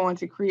you're going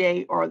to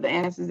create, or the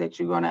answers that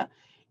you're going to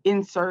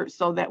insert,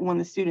 so that when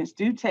the students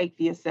do take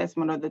the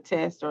assessment or the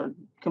test or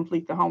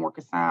complete the homework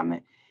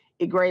assignment,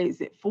 it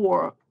grades it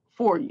for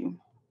you.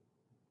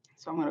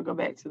 So I'm going to go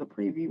back to the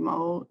preview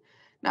mode.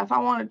 Now, if I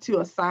wanted to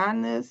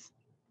assign this,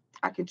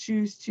 I could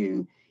choose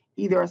to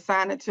either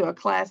assign it to a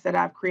class that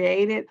I've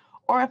created,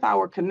 or if I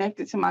were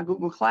connected to my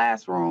Google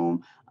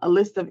Classroom, a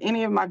list of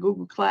any of my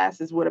Google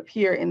classes would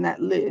appear in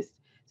that list.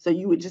 So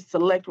you would just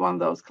select one of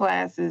those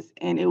classes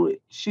and it would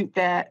shoot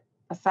that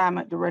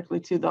assignment directly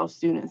to those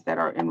students that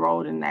are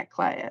enrolled in that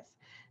class.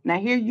 Now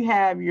here you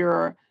have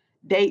your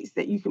dates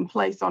that you can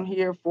place on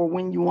here for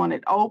when you want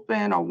it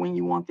open or when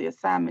you want the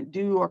assignment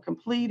due or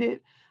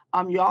completed.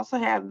 You also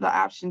have the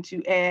option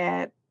to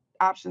add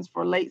options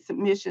for late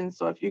submissions.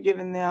 So if you're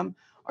giving them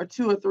a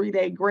 2 or 3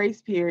 day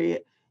grace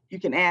period, you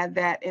can add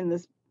that in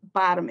this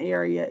bottom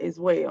area as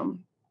well.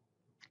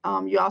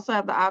 You also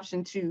have the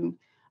option to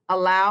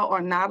allow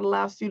or not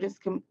allow students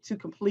to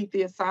complete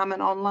the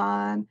assignment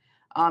online.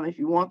 If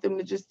you want them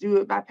to just do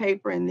it by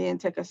paper and then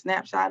take a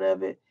snapshot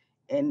of it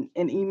and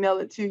email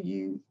it to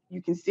you,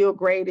 you can still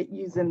grade it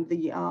using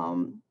the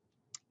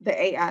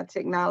AI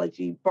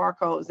technology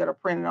barcodes that are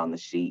printed on the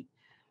sheet.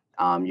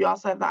 You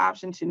also have the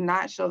option to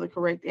not show the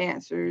correct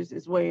answers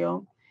as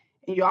well.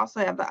 And you also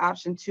have the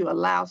option to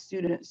allow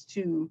students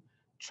to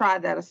try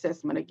that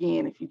assessment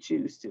again if you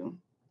choose to.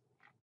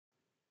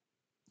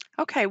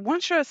 Okay,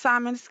 once your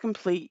assignment is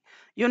complete,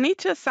 you'll need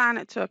to assign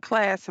it to a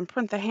class and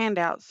print the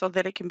handout so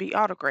that it can be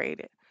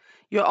auto-graded.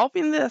 You'll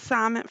open the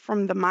assignment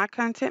from the My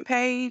Content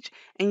page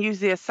and use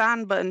the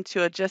Assign button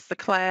to adjust the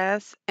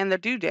class and the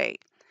due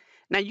date.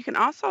 Now, you can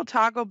also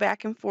toggle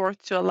back and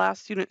forth to allow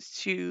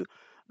students to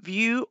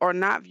view or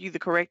not view the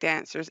correct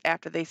answers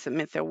after they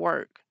submit their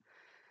work.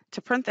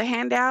 To print the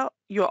handout,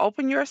 you'll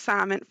open your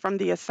assignment from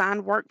the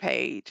Assigned Work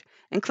page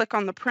and click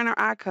on the printer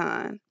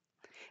icon.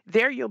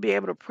 There, you'll be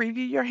able to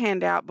preview your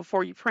handout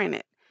before you print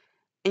it,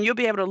 and you'll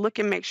be able to look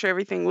and make sure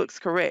everything looks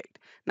correct.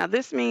 Now,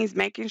 this means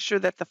making sure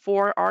that the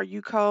 4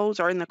 RU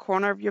codes are in the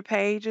corner of your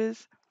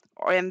pages,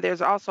 and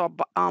there's also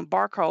a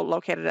barcode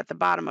located at the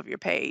bottom of your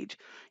page.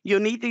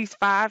 You'll need these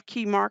 5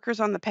 key markers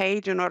on the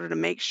page in order to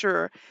make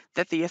sure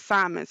that the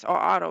assignments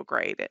are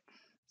auto-graded.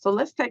 So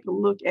let's take a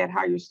look at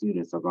how your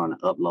students are going to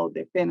upload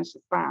their finished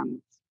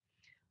assignments.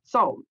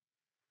 So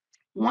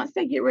once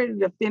they get ready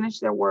to finish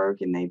their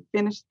work and they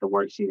finish the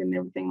worksheet and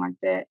everything like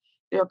that,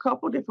 there are a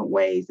couple different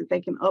ways that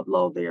they can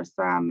upload their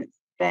assignments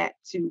back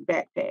to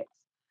backpacks.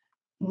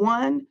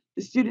 One,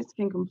 the students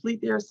can complete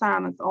their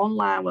assignments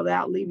online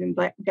without leaving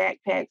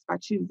backpacks by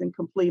choosing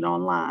complete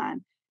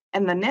online.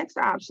 And the next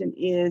option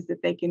is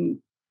that they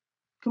can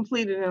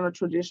complete it in a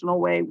traditional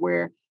way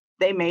where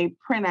they may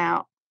print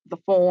out the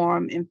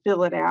form and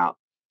fill it out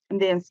and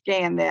then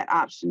scan that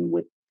option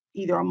with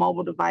either a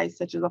mobile device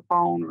such as a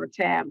phone or a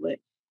tablet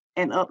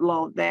and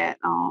upload that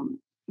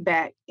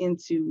back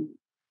into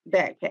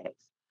backpacks.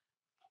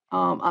 A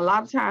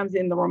lot of times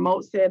in the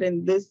remote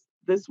setting,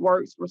 this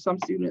works for some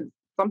students.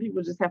 Some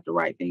people just have to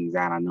write things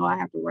out. I know I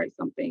have to write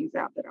some things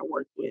out that I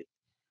work with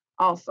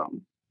also.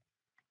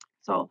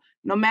 So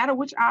no matter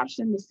which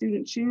option the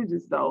student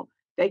chooses, though,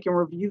 they can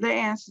review the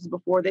answers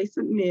before they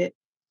submit.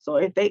 So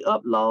if they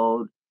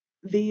upload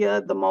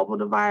via the mobile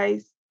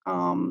device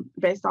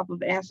based off of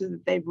the answers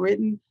that they've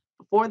written,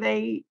 before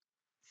they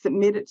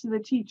submit it to the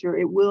teacher,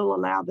 it will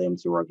allow them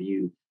to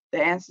review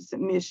the answer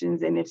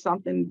submissions. And if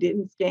something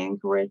didn't scan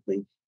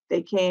correctly,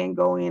 they can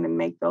go in and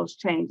make those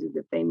changes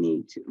if they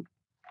need to.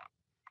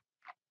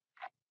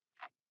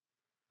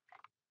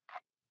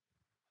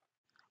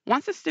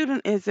 Once a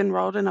student is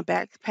enrolled in a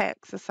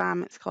backpacks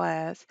assignments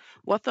class,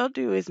 what they'll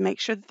do is make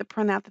sure that the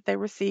printout that they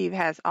receive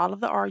has all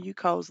of the RU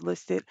codes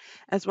listed,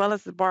 as well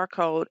as the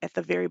barcode at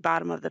the very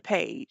bottom of the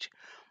page.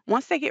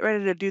 Once they get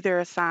ready to do their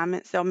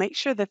assignments, they'll make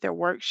sure that their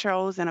work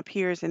shows and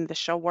appears in the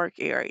show work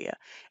area,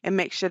 and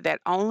make sure that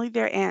only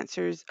their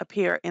answers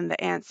appear in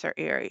the answer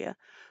area,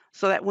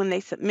 so that when they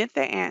submit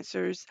their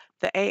answers,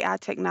 the AI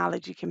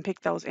technology can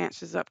pick those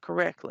answers up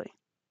correctly.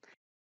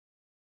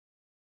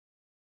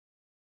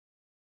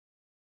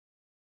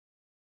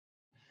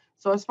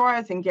 So as far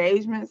as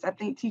engagements, I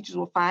think teachers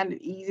will find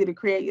it easy to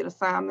create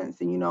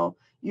assignments and,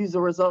 use the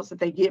results that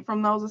they get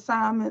from those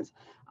assignments.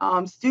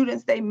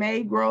 Students, they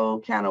may grow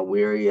kind of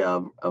weary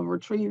of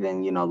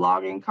retrieving,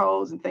 login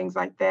codes and things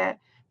like that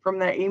from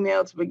their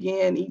email to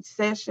begin each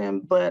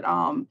session. But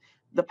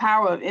the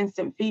power of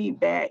instant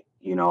feedback,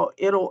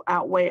 it'll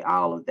outweigh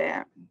all of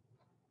that.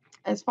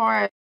 As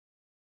far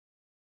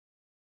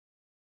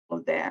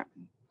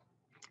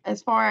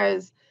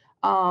as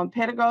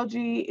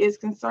pedagogy is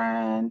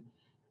concerned,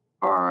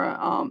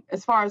 or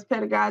as far as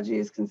pedagogy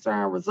is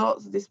concerned,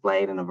 results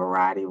displayed in a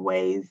variety of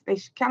ways. They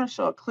kind of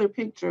show a clear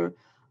picture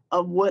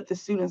of what the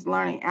student's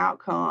learning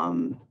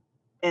outcome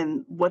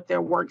and what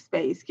their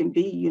workspace can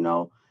be,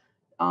 and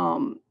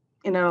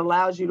it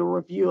allows you to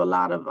review a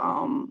lot of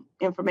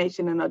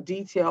information in a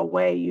detailed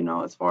way,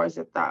 as far as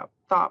the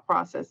thought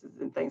processes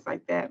and things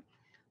like that.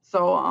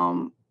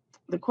 So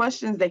the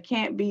questions, they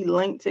can't be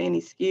linked to any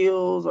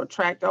skills or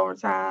tracked over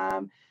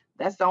time.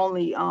 That's the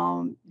only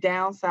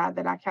downside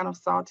that I kind of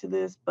saw to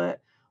this,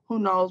 but who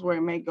knows where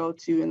it may go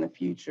to in the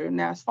future.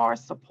 Now, as far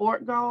as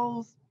support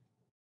goes,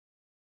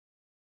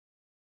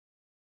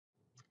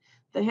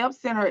 the Help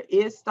Center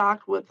is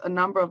stocked with a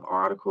number of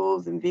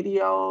articles and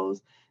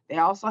videos. They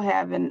also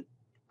have a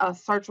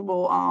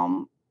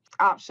searchable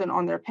option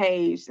on their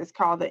page that's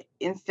called the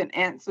Instant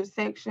Answer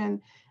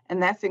section,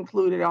 and that's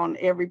included on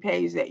every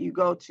page that you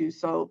go to.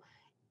 So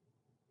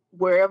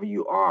wherever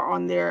you are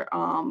on their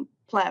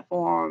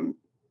platform,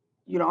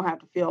 you don't have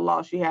to feel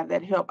lost. You have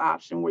that help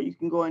option where you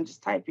can go and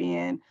just type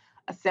in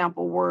a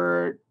sample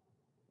word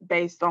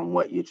based on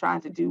what you're trying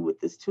to do with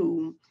this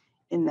tool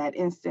in that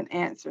instant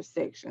answer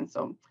section.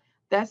 So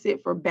that's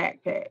it for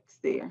backpacks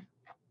there.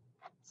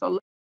 So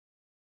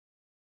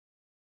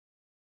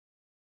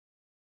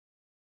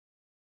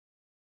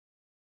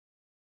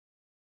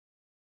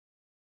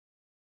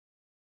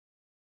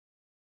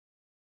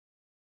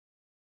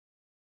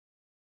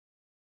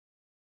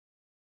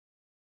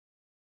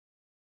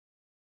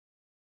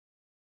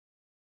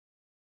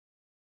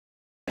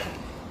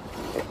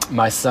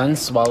My son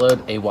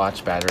swallowed a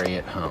watch battery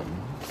at home.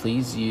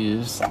 Please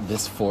use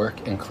this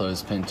fork and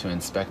clothespin to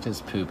inspect his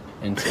poop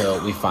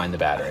until we find the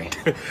battery.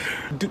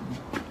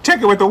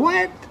 Check it with the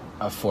what?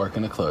 A fork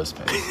and a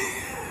clothespin.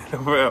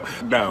 Well,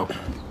 no.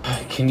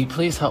 Can you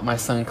please help my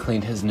son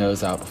clean his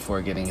nose out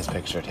before getting his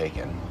picture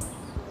taken?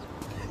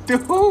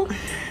 Dude.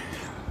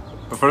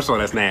 But first of all,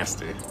 that's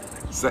nasty.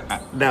 So,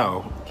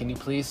 no. Can you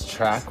please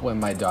track when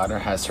my daughter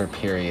has her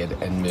period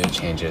and mood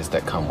changes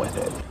that come with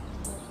it?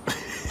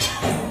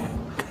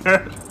 You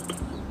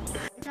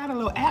got a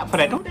little app for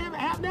that. Don't they have an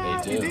app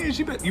now? They do.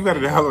 You better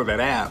download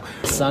that app.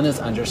 Son is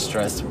under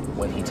stress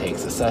when he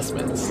takes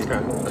assessments.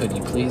 Okay. Could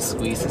you please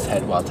squeeze his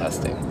head while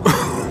testing?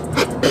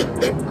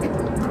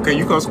 Can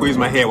you go squeeze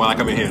my head while I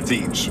come in here and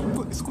teach?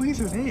 Squeeze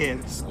his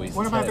head? Squeeze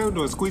what his am I head.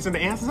 doing? Squeezing the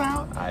answers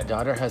out? My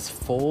daughter has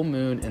full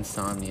moon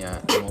insomnia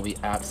and will be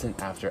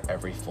absent after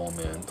every full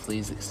moon.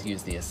 Please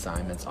excuse the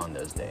assignments on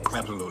those days.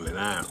 Absolutely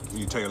not.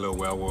 You tell your little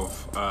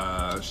werewolf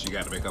she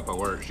got to make up her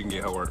work. She can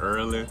get her work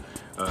early.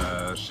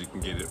 She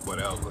can get it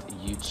whatever.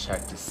 You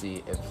check to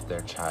see if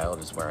their child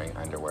is wearing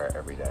underwear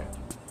every day.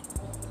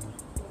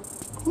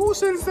 Who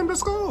sends them to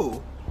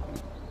school?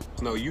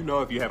 No, you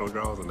know if you have on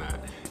drawers or not.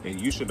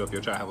 And you should know if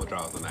your child has on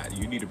drawers or not.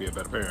 You need to be a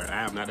better parent.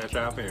 I am not that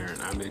child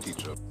parent. I'm the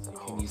teacher.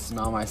 Can you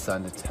smell my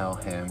son to tell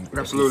him?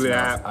 Absolutely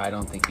not. I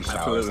don't think he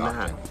showers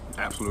often.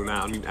 Absolutely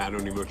not. I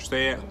don't even know what you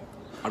said.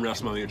 I'm not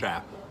smelling your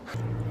child.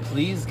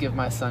 Please give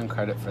my son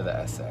credit for the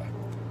essay.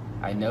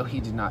 I know he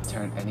did not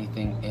turn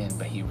anything in,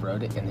 but he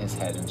wrote it in his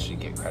head and should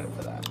get credit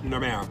for that. No,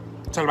 ma'am.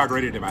 Tell him I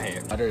graded it in my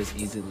head. Daughter is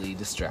easily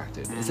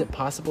distracted. Is it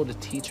possible to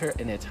teach her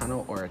in a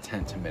tunnel or a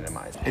tent to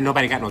minimize it? And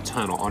nobody got no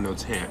tunnel or no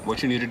tent.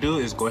 What you need to do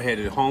is go ahead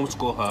and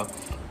homeschool her.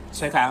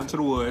 Take her out into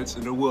the woods,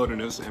 in the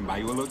wilderness, and buy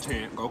you a little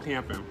tent. Go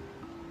camping.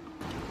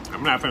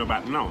 I'm not talking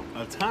about, no,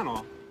 a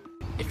tunnel.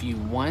 If you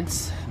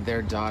want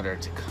their daughter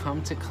to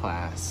come to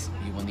class,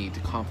 you will need to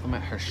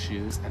compliment her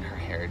shoes and her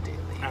hair daily.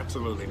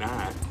 Absolutely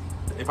not.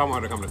 If I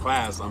want her to come to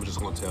class, I'm just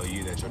going to tell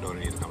you that your daughter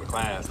needs to come to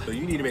class. So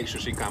you need to make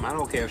sure she come. I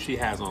don't care if she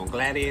has on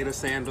gladiator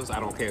sandals. I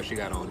don't care if she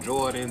got on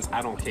Jordans.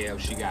 I don't care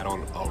if she got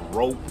on a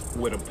rope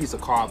with a piece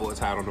of cardboard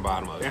tied on the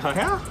bottom of it. In her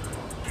hair?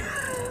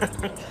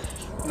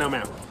 No,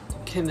 ma'am.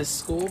 Can the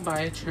school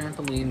buy a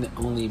trampoline that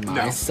only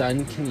my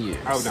son can use?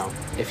 Oh, no.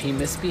 If he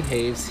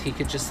misbehaves, he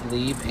could just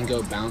leave and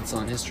go bounce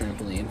on his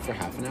trampoline for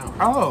half an hour.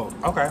 Oh,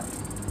 okay.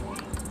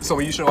 So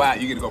when you show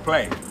out, you get to go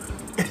play.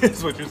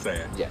 That's what you're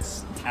saying?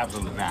 Yes.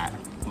 Absolutely not.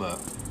 Look,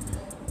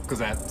 because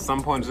at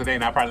some point today,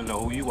 and I probably know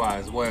who you are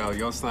as well,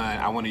 your son,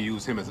 I want to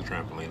use him as a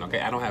trampoline, okay?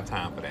 I don't have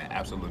time for that.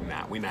 Absolutely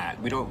not. We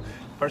don't,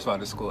 first of all,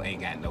 this school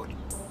ain't got no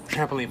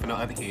trampoline for no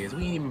other kids.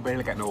 We ain't even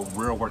barely got no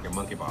real working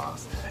monkey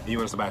bars. And you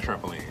want us to buy a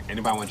trampoline.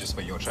 Anybody want just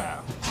for your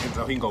child. And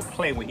so he can go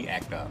play when he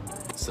act up.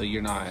 So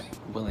you're not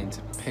willing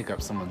to pick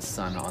up someone's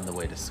son on the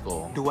way to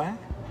school? Do I?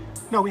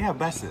 No, we have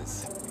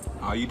buses.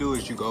 All you do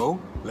is you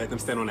go, let them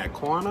stand on that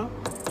corner,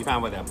 you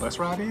find where that bus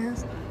route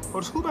is,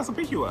 or the school bus will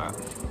pick you up.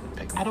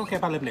 I don't care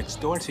if I live next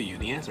door to you.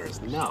 The answer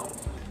is no.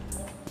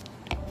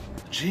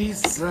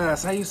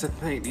 Jesus, I used to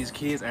think these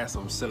kids ask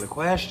some silly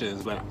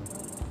questions, but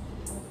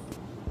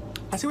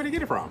I see where they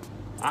get it from.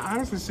 I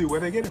honestly see where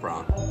they get it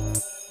from.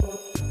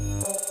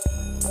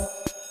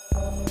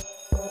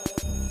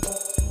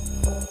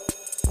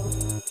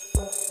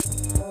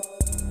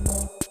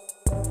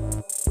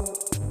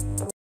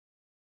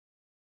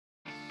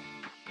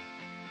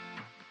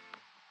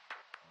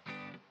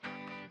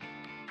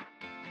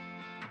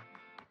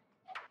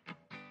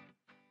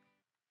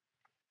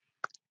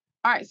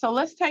 All right, so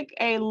let's take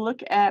a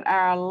look at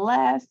our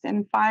last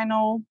and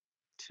final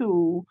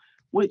tool,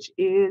 which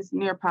is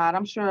Nearpod.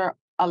 I'm sure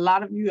a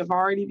lot of you have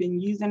already been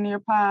using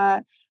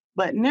Nearpod,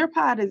 but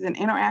Nearpod is an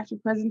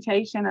interactive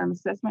presentation and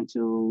assessment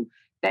tool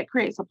that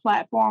creates a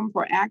platform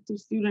for active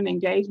student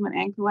engagement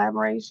and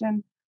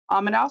collaboration.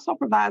 It also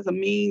provides a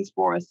means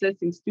for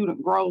assessing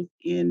student growth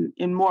in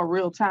more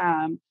real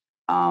time.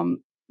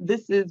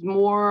 This is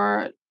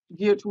more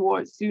geared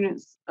towards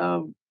students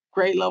of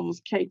grade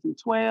levels K through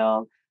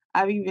 12.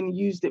 I've even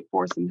used it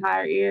for some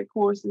higher ed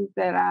courses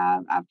that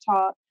I've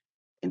taught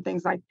and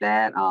things like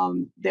that.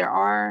 There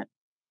are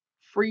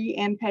free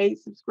and paid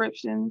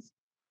subscriptions.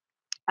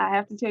 I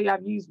have to tell you,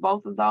 I've used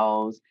both of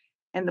those.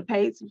 And the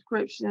paid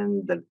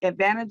subscription, the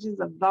advantages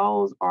of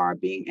those are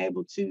being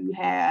able to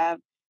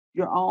have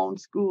your own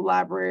school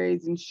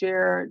libraries and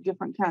share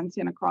different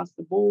content across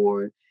the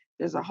board.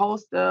 There's a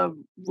host of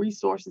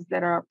resources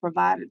that are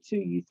provided to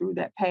you through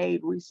that paid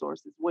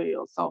resource as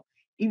well. So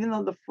even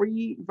though the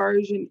free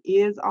version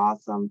is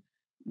awesome,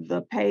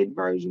 the paid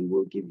version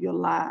will give you a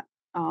lot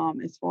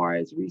as far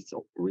as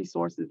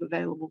resources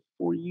available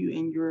for you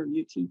and your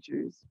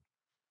teachers.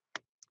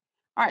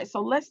 All right,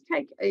 so let's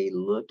take a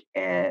look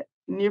at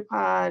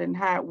Nearpod and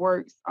how it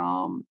works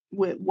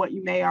with what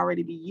you may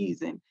already be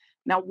using.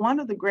 Now, one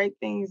of the great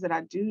things that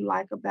I do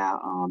like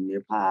about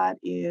Nearpod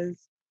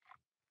is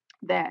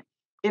that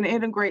it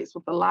integrates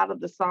with a lot of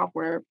the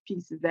software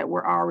pieces that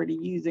we're already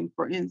using.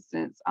 For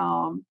instance,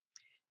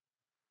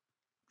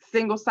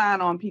 single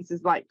sign-on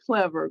pieces like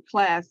Clever,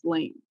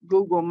 ClassLink,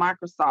 Google,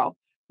 Microsoft.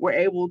 We're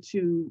able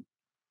to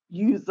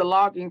use the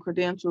login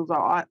credentials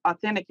or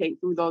authenticate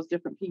through those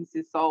different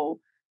pieces so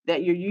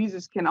that your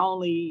users are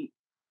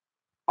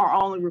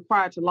only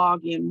required to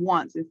log in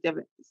once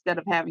instead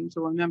of having to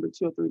remember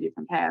 2 or 3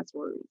 different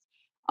passwords.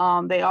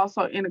 They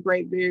also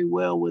integrate very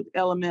well with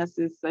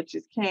LMSs such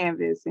as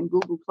Canvas and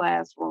Google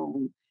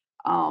Classroom,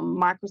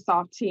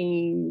 Microsoft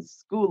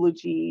Teams,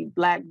 Schoology,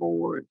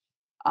 Blackboard.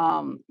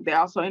 They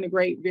also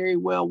integrate very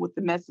well with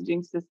the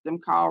messaging system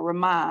called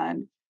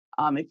Remind.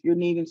 If you're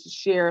needing to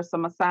share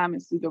some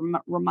assignments through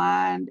the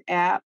Remind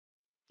app,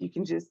 you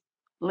can just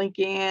link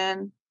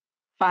in,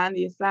 find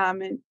the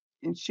assignment,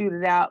 and shoot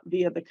it out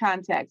via the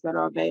contacts that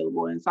are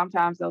available. And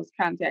sometimes those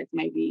contacts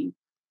may be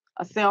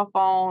a cell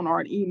phone or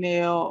an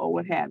email or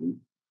what have you.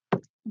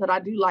 But I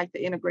do like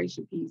the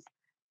integration piece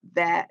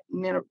that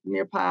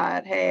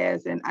Nearpod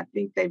has, and I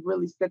think they've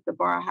really set the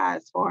bar high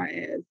as far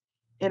as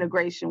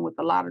integration with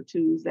a lot of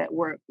tools that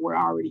we're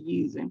already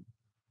using.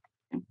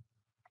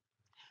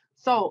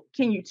 So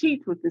can you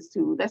teach with this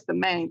tool? That's the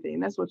main thing.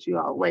 That's what you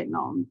are waiting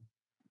on,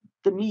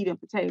 the meat and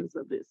potatoes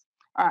of this.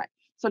 All right,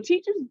 so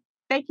teachers,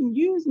 they can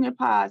use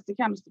Nearpods to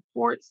kind of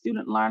support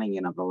student learning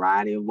in a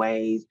variety of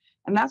ways.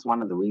 And that's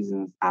one of the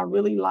reasons I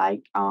really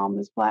like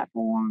this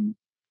platform.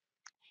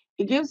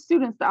 It gives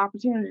students the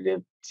opportunity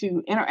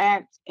to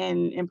interact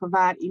and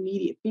provide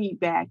immediate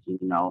feedback,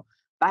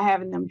 by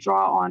having them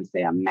draw on,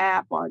 say, a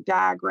map or a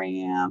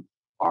diagram,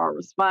 or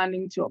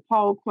responding to a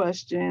poll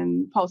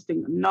question,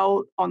 posting a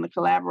note on the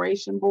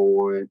collaboration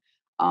board.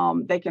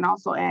 They can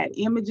also add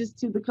images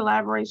to the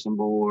collaboration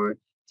board,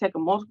 take a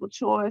multiple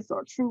choice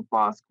or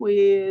true-false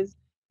quiz.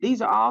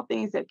 These are all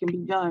things that can be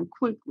done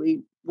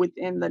quickly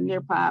within the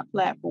Nearpod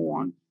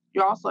platform.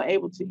 You're also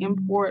able to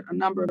import a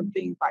number of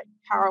things like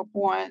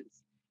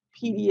PowerPoints,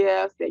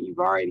 PDFs that you've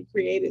already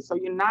created, so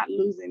you're not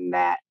losing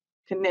that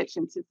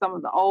connection to some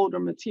of the older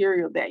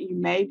material that you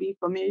may be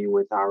familiar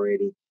with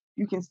already.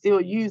 You can still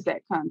use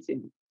that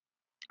content.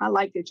 I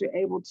like that you're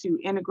able to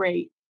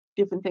integrate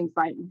different things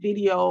like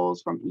videos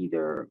from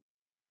either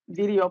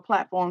video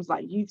platforms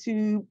like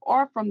YouTube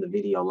or from the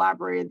video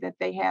library that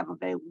they have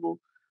available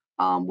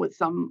with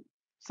some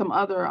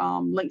other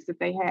links that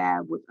they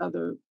have with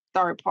other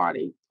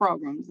third-party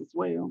programs as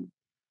well.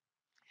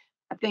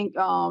 I think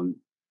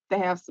they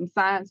have some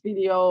science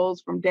videos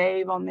from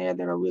Dave on there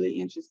that are really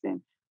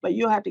interesting, but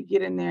you'll have to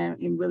get in there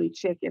and really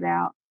check it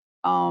out.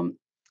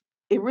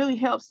 It really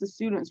helps the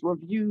students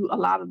review a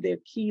lot of their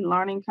key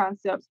learning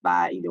concepts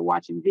by either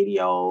watching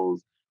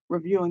videos,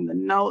 reviewing the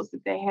notes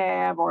that they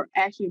have, or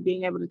actually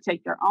being able to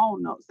take their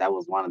own notes. That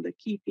was one of the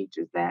key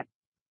features that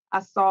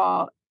I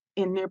saw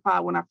in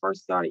Nearpod when I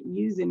first started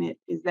using it,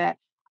 is that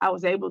I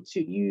was able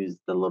to use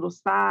the little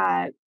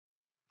side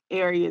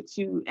area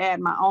to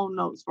add my own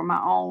notes for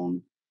my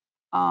own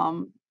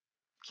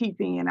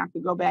keeping, and I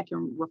could go back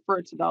and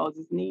refer to those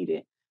as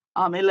needed.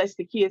 It lets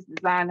the kids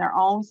design their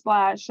own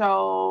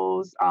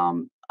slideshows,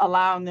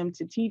 allowing them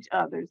to teach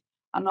others.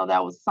 I know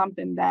that was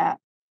something that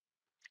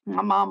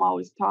my mom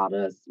always taught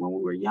us when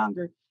we were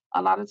younger,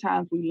 a lot of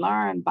times we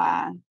learn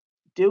by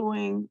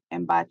doing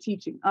and by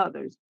teaching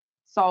others.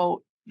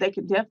 So they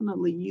could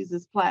definitely use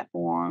this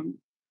platform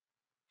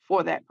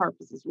for that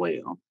purpose as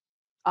well.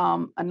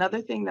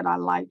 Another thing that I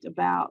liked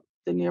about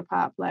the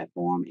Nearpod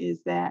platform is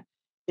that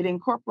it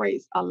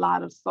incorporates a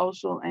lot of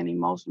social and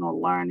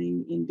emotional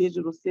learning in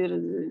digital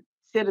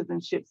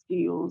citizenship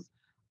skills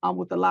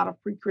with a lot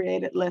of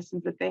pre-created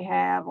lessons that they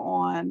have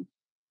on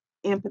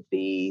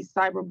empathy,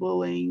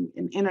 cyberbullying,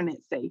 and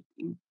internet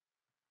safety.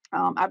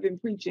 I've been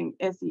preaching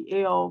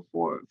SEL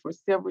for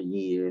several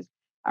years.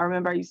 I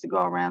remember I used to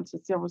go around to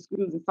several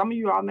schools, and some of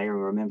you all may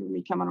remember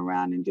me coming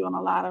around and doing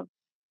a lot of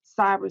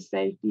cyber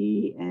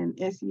safety and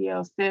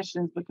SEL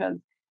sessions, because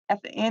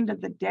at the end of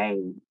the day,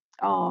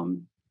 our,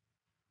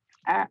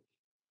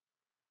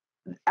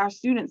 our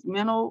students'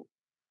 mental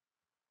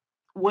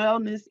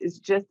wellness is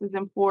just as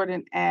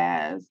important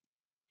as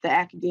the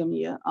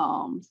academia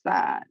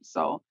side.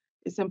 So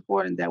it's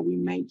important that we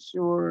make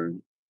sure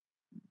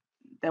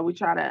that we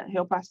try to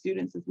help our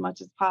students as much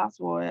as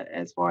possible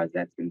as far as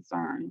that's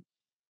concerned.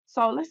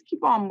 So let's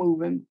keep on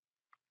moving.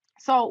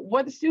 So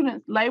whether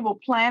students label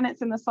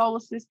planets in the solar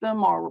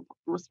system or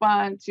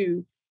respond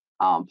to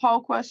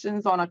poll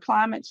questions on a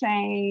climate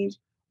change,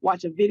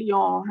 watch a video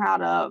on how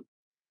to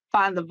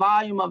find the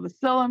volume of a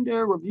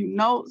cylinder, review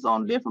notes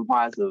on different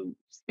parts of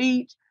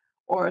speech,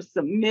 or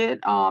submit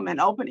an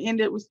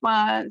open-ended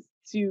response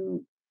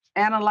to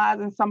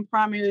analyzing some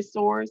primary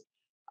source,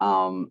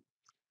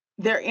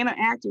 they're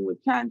interacting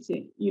with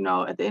content. You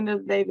know, at the end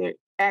of the day, they're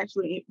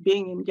actually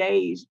being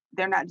engaged.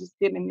 They're not just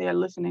sitting there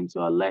listening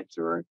to a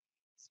lecturer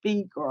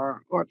speak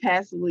or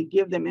passively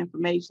give them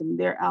information.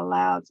 They're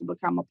allowed to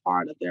become a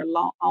part of their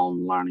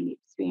own learning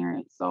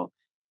experience. So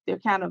they're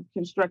kind of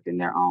constructing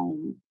their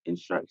own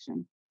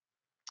instruction.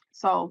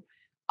 So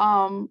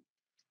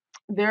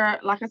there,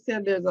 like I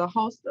said, there's a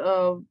host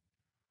of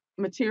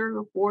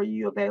material for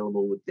you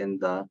available within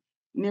the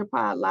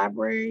Nearpod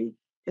library.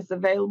 It's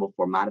available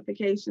for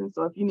modification.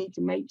 So if you need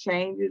to make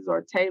changes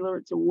or tailor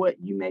it to what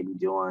you may be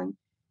doing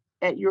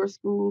at your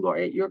school or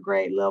at your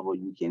grade level,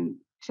 you can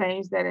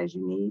change that as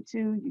you need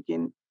to. You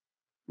can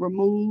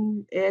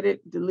remove,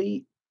 edit,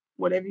 delete,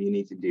 whatever you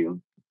need to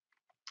do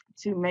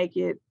to make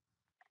it,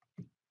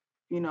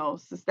 you know,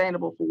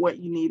 sustainable for what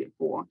you need it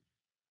for.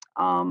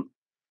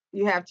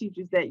 You have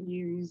teachers that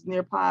use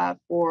Nearpod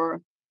for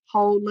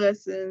whole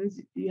lessons.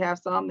 You have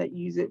some that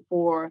use it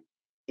for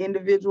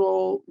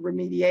individual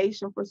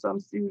remediation for some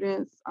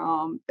students.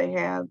 They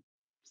have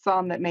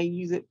some that may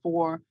use it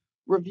for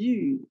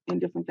review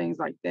and different things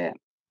like that.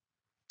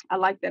 I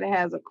like that it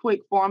has a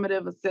quick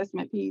formative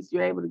assessment piece.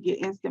 You're able to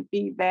get instant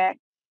feedback.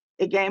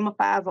 It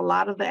gamifies a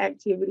lot of the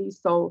activities,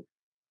 so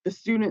the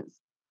students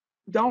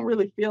don't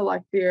really feel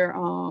like they're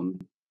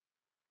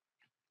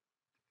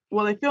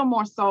well, they feel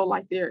more so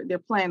like they're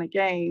playing a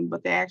game,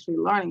 but they're actually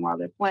learning while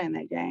they're playing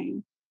that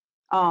game.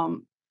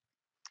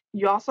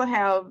 You also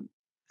have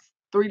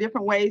 3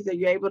 different ways that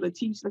you're able to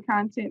teach the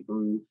content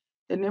through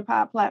the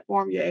Nearpod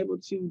platform. You're able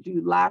to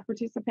do live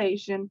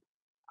participation.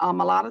 A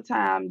lot of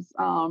times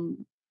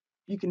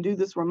you can do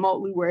this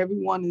remotely where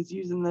everyone is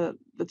using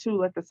the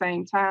tool at the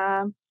same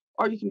time,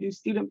 or you can do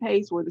student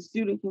pace where the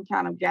student can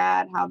kind of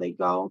guide how they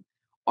go.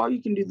 Or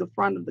you can do the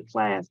front of the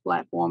class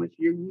platform if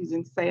you're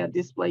using, say, a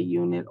display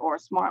unit or a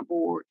smart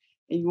board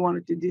and you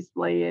wanted to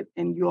display it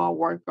and you all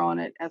work on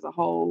it as a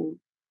whole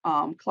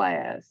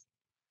class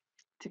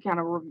to kind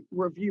of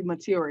review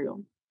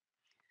material.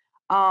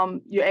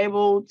 You're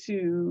able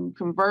to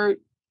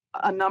convert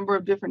a number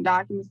of different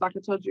documents. Like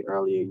I told you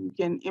earlier, you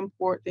can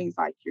import things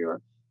like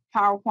your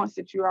PowerPoints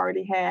that you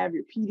already have,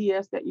 your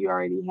PDFs that you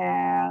already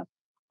have,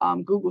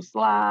 Google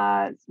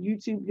Slides,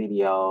 YouTube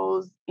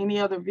videos, any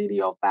other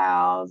video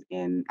files,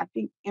 and I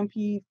think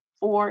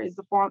MP4 is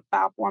the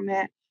file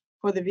format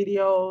for the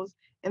videos.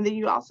 And then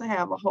you also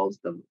have a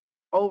host of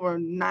over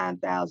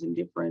 9,000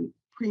 different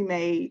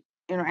pre-made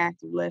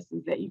interactive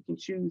lessons that you can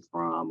choose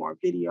from, or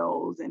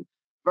videos and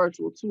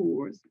virtual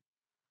tours.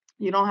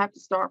 You don't have to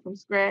start from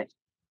scratch.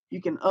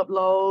 You can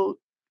upload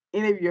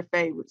any of your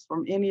favorites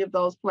from any of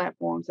those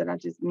platforms that I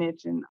just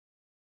mentioned.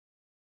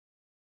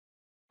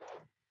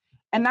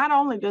 And not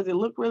only does it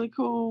look really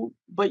cool,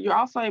 but you're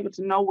also able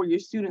to know where your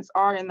students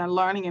are in their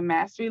learning and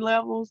mastery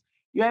levels.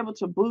 You're able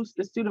to boost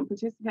the student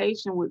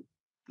participation with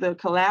the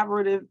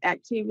collaborative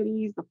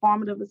activities, the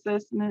formative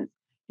assessments,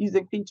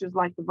 using features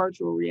like the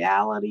virtual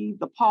reality,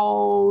 the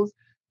polls,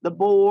 the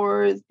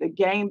boards, the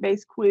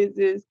game-based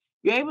quizzes.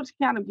 You're able to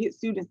kind of get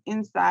students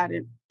insight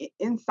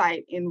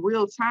in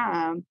real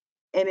time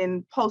and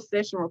in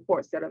post-session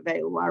reports that are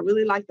available. I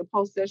really like the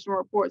post-session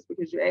reports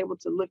because you're able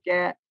to look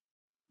at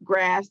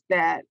graphs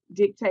that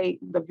dictate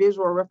the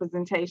visual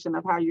representation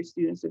of how your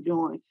students are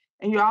doing.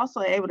 And you're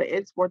also able to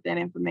export that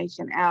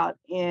information out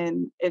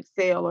in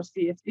Excel or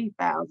CSV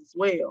files as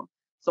well.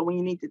 So when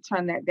you need to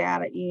turn that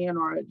data in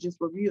or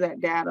just review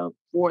that data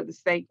for the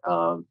sake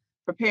of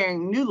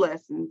preparing new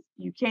lessons,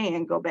 you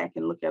can go back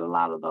and look at a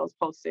lot of those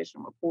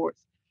post-session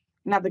reports.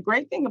 Now, the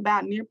great thing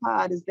about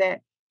Nearpod is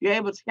that you're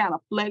able to kind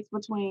of flex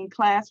between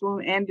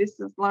classroom and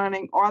distance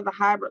learning or the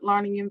hybrid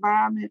learning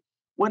environment.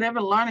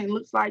 whatever learning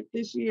looks like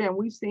this year, and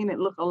we've seen it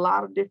look a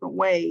lot of different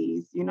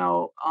ways,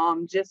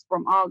 just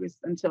from August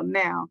until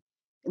now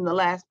in the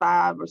last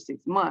 5 or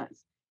 6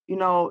 months.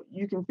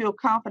 You can feel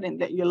confident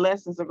that your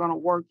lessons are going to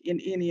work in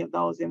any of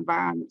those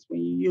environments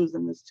when you're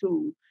using this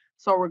tool.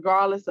 So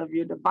regardless of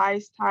your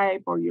device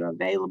type or your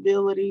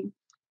availability,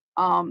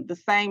 the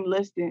same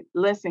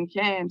lesson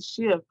can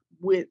shift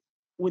with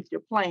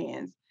your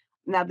plans.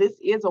 Now, this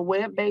is a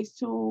web-based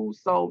tool,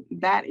 so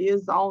that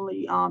is the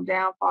only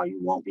downfall. You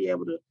won't be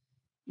able to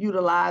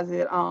utilize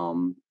it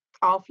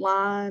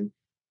offline,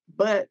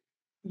 but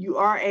you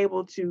are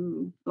able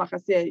to, like I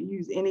said,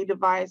 use any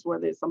device,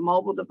 whether it's a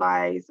mobile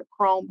device, a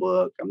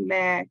Chromebook, a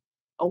Mac,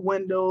 a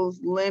Windows,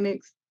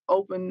 Linux,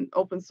 open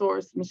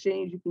source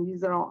machines. You can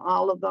use it on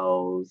all of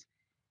those.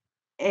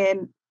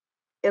 And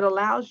it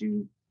allows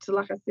you to,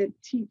 like I said,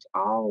 teach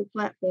all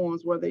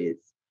platforms, whether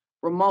it's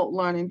remote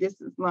learning,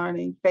 distance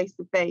learning,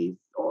 face-to-face,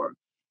 or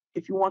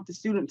if you want the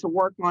student to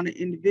work on it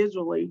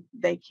individually,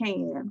 they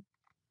can.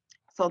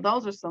 So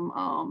those are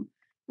some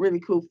really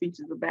cool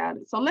features about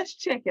it. So let's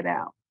check it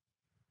out.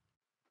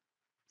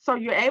 So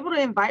you're able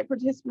to invite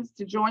participants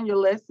to join your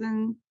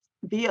lesson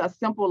via a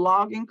simple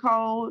login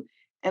code.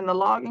 And the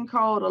login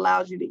code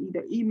allows you to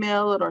either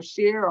email it or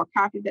share or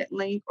copy that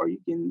link, or you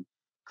can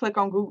click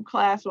on Google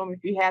Classroom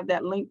if you have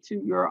that link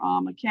to your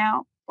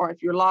account, or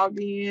if you're logged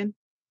in,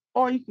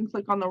 or you can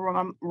click on the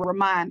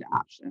remind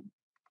option.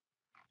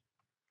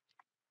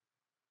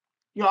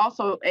 You're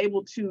also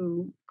able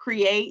to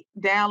create,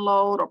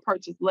 download, or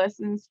purchase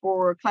lessons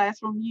for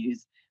classroom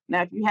use.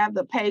 Now, if you have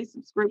the paid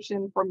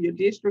subscription from your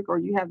district, or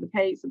you have the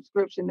paid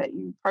subscription that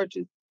you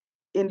purchase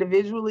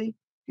individually,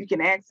 you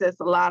can access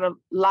a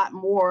lot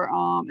more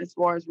as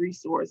far as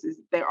resources.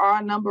 There are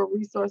a number of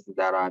resources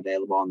that are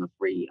available on the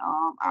free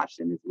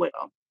option as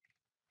well.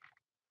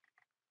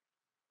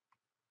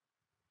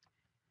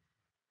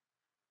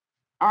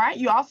 All right,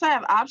 you also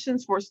have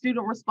options for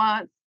student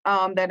response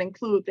that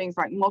include things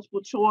like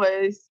multiple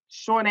choice,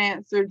 short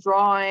answer,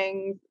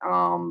 drawings,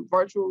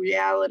 virtual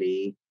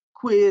reality,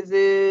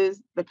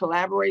 quizzes, the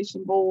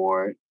collaboration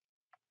board.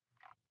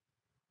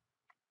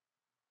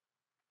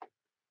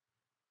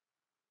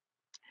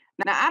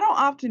 Now, I don't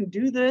often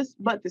do this,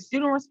 but the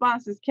student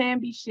responses can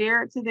be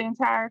shared to the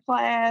entire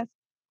class.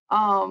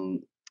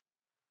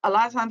 A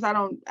lot of times I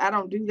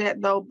don't do that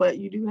though, but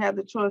you do have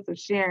the choice of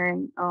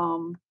sharing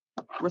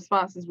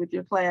responses with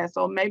your class.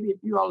 So maybe if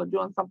you all are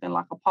doing something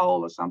like a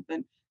poll or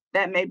something,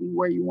 that may be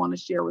where you want to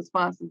share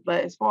responses.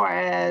 But as far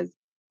as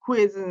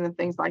quizzes and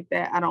things like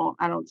that, I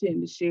don't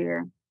tend to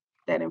share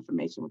that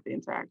information with the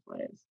entire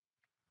class.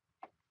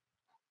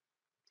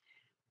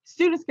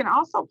 Students can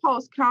also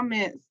post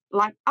comments,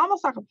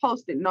 almost like a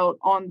Post-it note,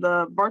 on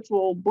the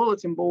virtual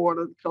bulletin board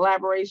or the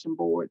collaboration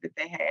board that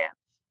they have.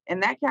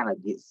 And that kind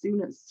of gets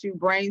students to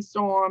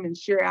brainstorm and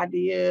share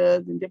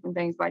ideas and different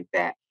things like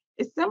that.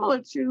 It's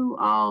similar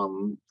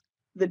to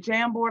the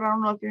Jamboard. I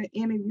don't know if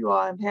any of you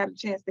all have had a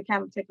chance to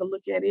kind of take a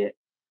look at it,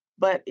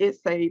 but it's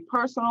a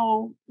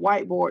personal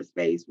whiteboard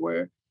space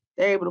where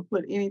they're able to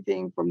put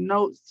anything from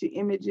notes to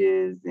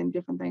images and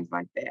different things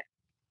like that.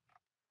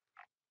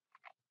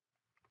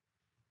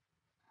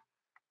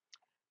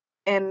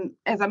 And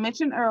as I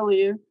mentioned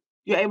earlier,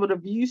 you're able to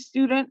view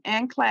student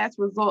and class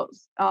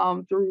results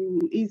through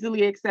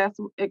easily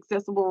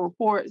accessible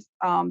reports.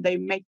 They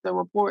make the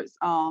reports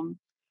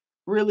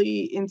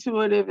really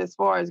intuitive as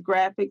far as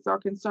graphics are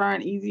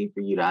concerned, easy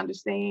for you to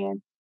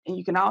understand. And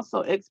you can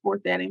also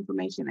export that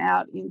information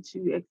out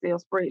into Excel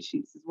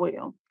spreadsheets as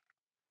well.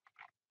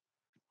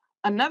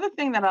 Another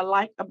thing that I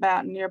like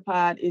about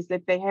Nearpod is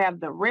that they have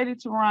the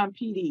ready-to-run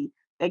PD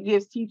that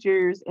gives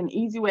teachers an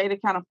easy way to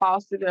kind of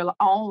foster their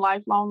own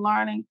lifelong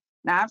learning.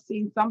 Now, I've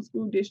seen some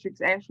school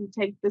districts actually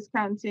take this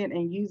content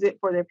and use it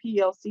for their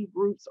PLC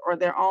groups or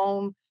their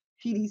own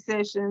PD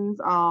sessions.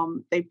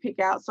 They pick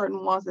out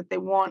certain ones that they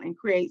want and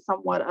create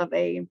somewhat of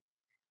a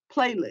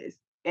playlist.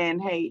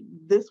 And hey,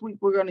 this week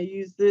we're going to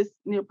use this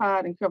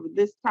Nearpod and cover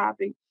this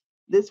topic.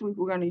 This week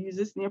we're going to use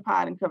this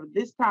Nearpod and cover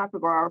this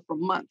topic, or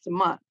from month to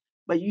month.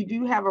 But you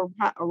do have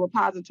a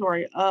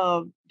repository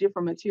of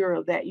different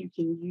material that you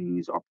can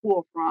use or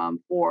pull from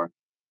for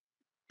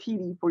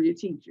PD for your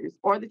teachers.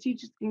 Or the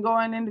teachers can go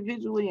in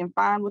individually and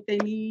find what they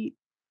need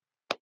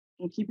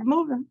and keep it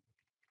moving.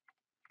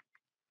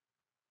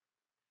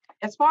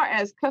 As far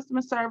as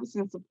customer service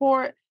and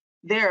support,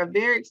 they're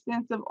very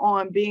extensive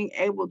on being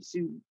able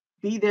to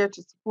be there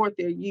to support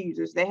their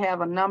users. They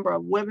have a number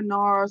of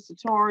webinars,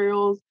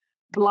 tutorials,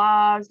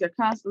 blogs. They're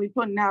constantly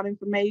putting out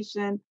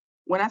information.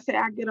 When I say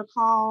I get a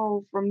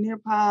call from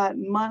Nearpod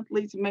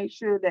monthly to make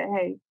sure that,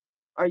 hey,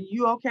 are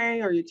you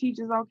okay? Are your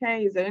teachers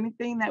okay? Is there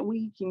anything that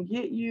we can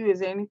get you? Is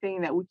there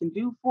anything that we can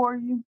do for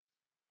you?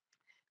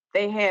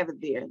 They have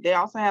it there. They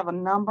also have a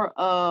number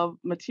of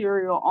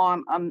material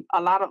on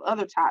a lot of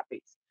other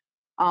topics.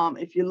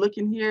 If you're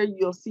looking here,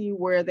 you'll see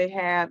where they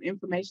have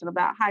information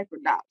about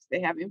HyperDocs.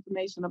 They have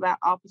information about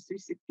Office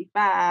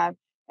 365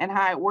 and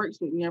how it works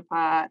with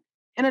Nearpod,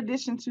 in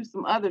addition to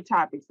some other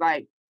topics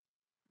like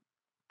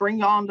bring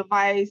your own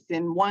device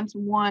and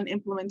one-to-one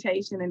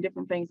implementation and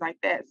different things like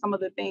that. Some of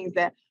the things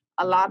that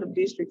a lot of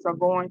districts are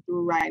going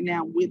through right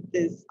now with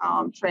this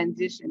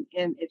transition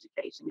in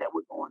education that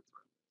we're going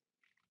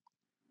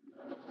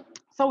through.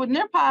 So with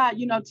Nearpod,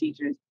 you know,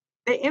 teachers,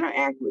 they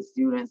interact with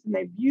students and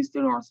they view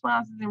student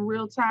responses in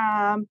real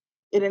time.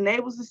 It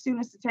enables the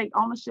students to take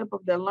ownership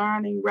of their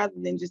learning rather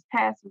than just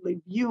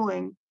passively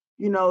viewing,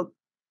 you know,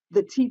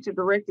 the teacher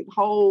directed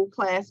whole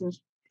class and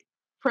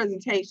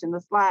presentation,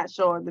 the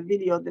slideshow, or the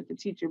video that the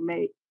teacher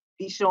may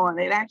be showing.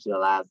 It actually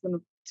allows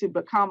them to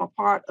become a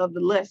part of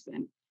the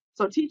lesson.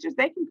 So teachers,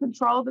 they can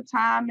control the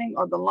timing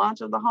or the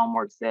launch of the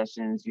homework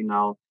sessions, you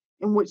know,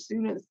 in which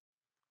students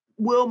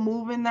will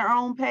move in their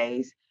own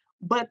pace,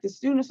 but the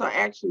students are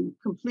actually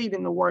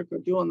completing the work or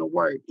doing the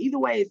work. Either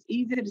way, it's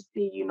easy to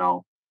see, you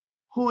know,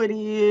 who it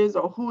is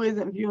or who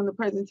isn't viewing the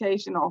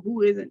presentation or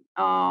who isn't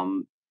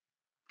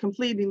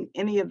completing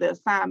any of the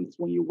assignments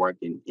when you're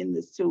working in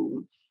this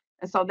tool.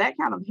 And so that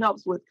kind of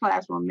helps with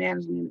classroom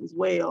management as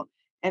well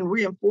and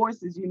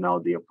reinforces, you know,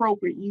 the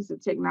appropriate use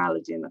of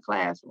technology in the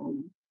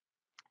classroom.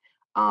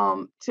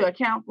 To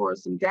account for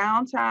some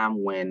downtime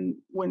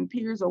when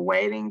peers are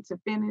waiting to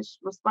finish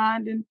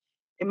responding,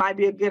 it might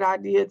be a good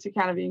idea to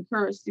kind of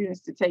encourage students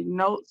to take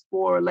notes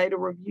for later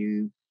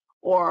review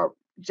or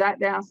jot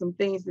down some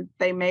things that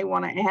they may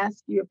want to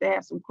ask you if they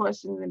have some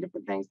questions and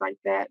different things like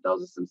that.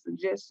 Those are some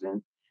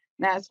suggestions.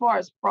 Now, as far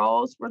as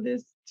pros for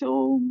this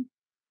tool,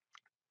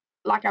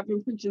 like I've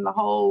been preaching the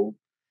whole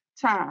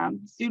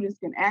time, students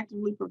can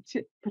actively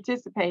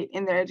participate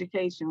in their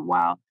education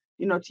while,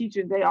 you know,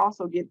 teachers, they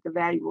also get the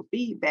valuable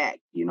feedback,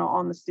 you know,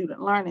 on the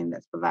student learning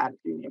that's provided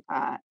through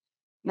Nearpod.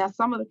 Now,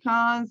 some of the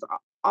cons,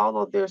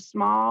 although they're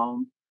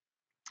small,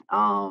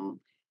 I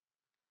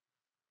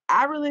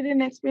really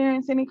didn't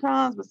experience any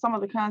cons, but some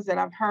of the cons that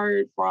I've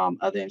heard from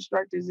other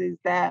instructors is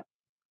that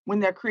when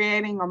they're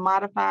creating or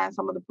modifying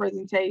some of the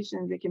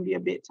presentations, it can be a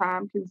bit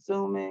time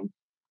consuming.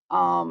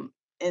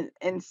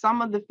 And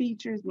some of the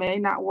features may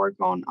not work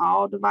on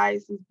all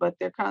devices, but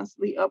they're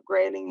constantly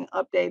upgrading and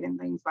updating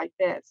things like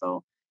that.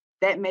 So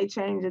that may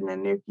change in the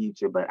near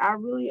future, but I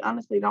really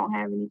honestly don't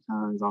have any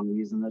cons on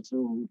using the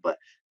tool. But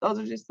those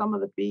are just some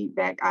of the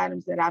feedback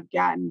items that I've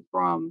gotten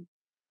from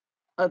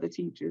other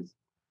teachers.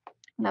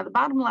 Now, the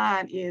bottom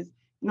line is,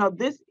 you know,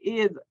 this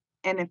is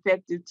an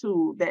effective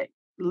tool that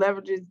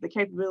leverages the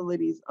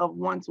capabilities of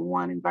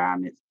one-to-one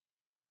environments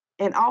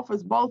and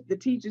offers both the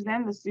teachers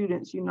and the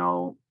students, you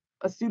know,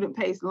 a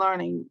student-paced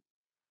learning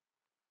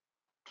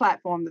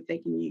platform that they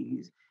can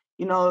use.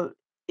 You know,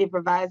 it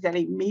provides that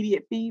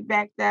immediate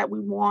feedback that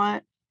we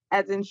want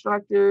as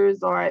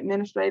instructors or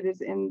administrators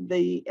in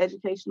the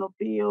educational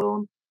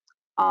field.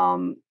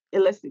 It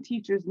lets the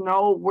teachers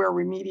know where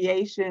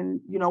remediation,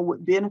 you know,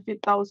 would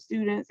benefit those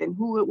students and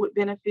who it would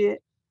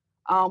benefit.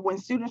 When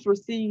students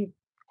receive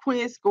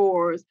quiz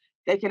scores,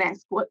 they can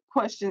ask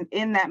questions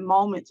in that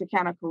moment to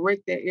kind of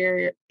correct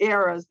their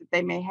errors that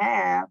they may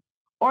have,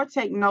 or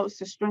take notes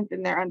to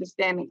strengthen their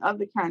understanding of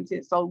the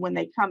content. So when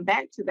they come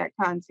back to that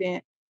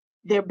content,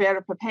 they're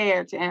better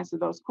prepared to answer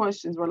those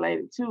questions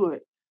related to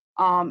it.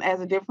 As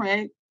a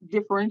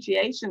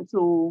differentiation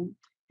tool,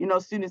 you know,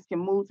 students can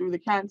move through the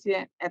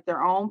content at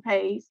their own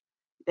pace.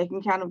 They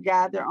can kind of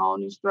guide their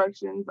own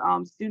instructions.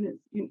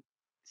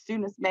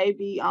 Students may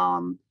be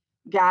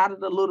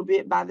guided a little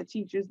bit by the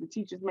teachers. The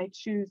teachers may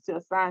choose to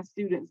assign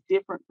students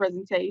different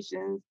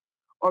presentations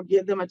or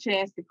give them a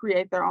chance to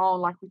create their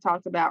own, like we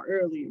talked about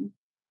earlier.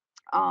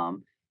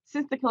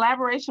 Since the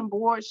collaboration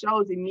board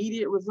shows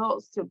immediate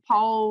results to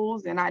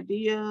polls and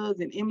ideas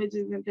and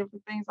images and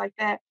different things like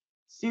that,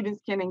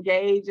 students can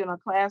engage in a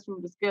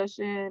classroom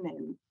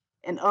discussion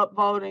and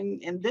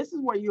upvoting. And this is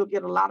where you'll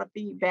get a lot of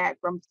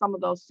feedback from some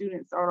of those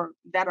students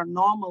that are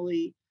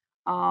normally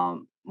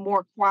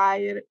more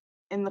quiet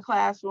in the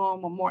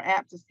classroom or more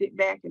apt to sit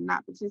back and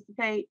not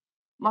participate.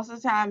 Most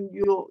of the time,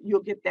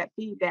 you'll get that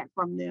feedback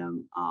from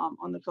them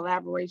on the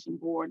collaboration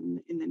board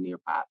in the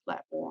Nearpod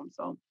platform.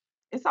 So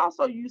it's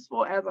also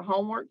useful as a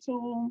homework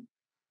tool,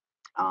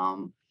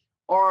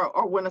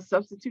 or when a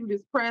substitute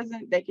is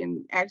present, they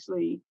can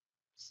actually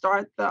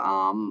start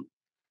the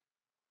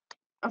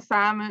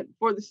assignment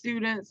for the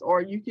students,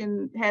 or you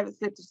can have it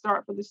set to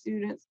start for the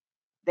students.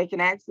 They can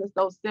access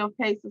those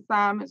self-paced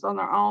assignments on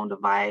their own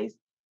device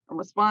and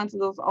respond to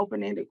those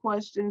open-ended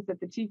questions that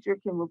the teacher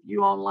can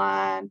review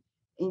online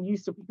and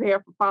use to prepare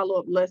for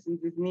follow-up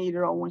lessons as needed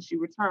or when she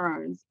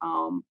returns.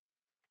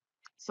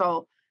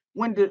 So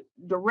when the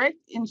direct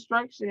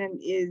instruction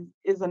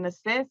is a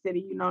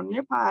necessity, you know,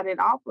 Nearpod, it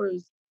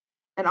offers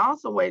an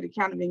awesome way to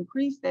kind of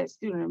increase that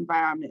student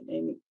environment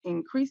and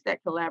increase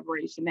that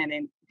collaboration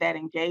and that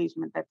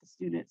engagement that the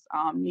students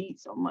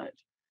need so much.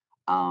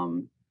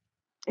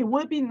 It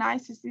would be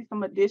nice to see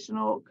some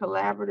additional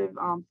collaborative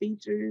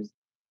features,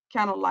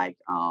 kind of like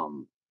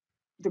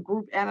the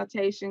group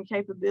annotation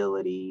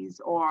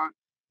capabilities or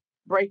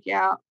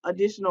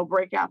additional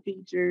breakout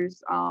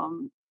features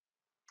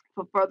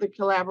for further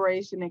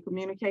collaboration and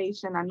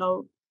communication. I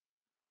know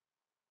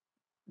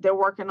they're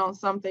working on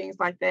some things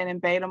like that in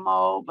beta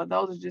mode, but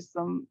those are just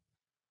some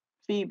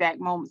feedback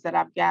moments that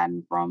I've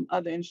gotten from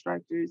other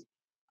instructors.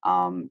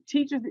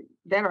 Teachers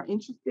that are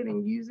interested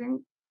in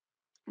using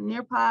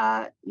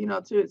Nearpod,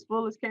 to its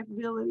fullest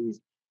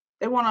capabilities,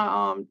 they want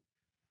to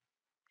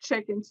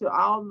check into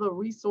all the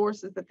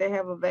resources that they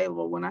have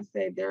available. When I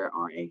say there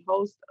are a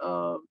host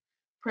of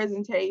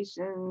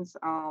presentations,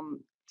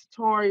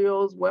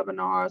 tutorials,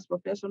 webinars,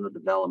 professional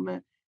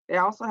development. They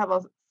also have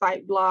a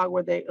site blog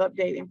where they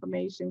update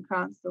information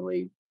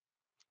constantly.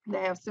 They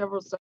have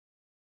several.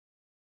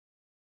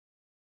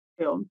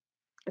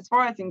 As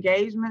far as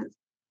engagements,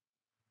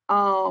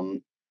 I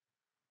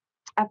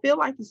feel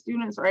like the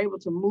students are able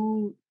to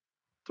move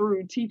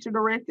through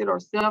teacher-directed or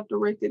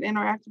self-directed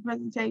interactive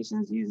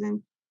presentations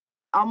using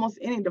almost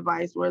any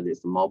device, whether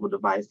it's a mobile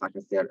device, like I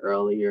said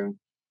earlier,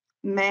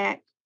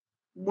 Mac,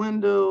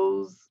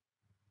 Windows,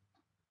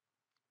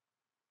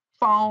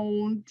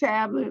 phone,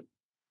 tablet.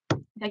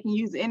 They can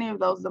use any of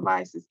those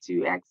devices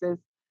to access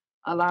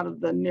a lot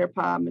of the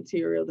Nearpod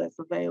material that's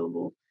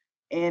available.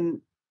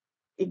 And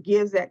it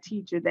gives that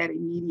teacher that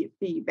immediate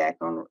feedback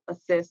on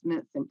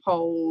assessments and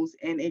polls,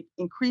 and it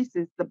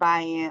increases the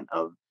buy-in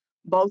of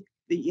both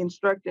the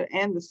instructor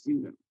and the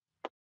student.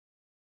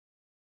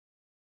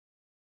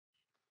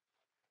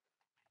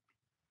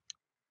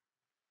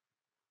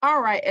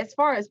 All right, as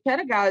far as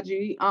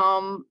pedagogy,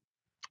 the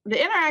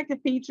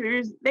interactive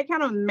features, they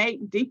kind of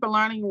make deeper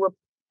learning,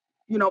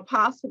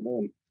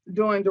 possible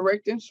during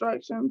direct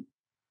instruction.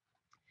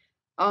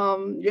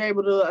 You're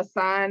able to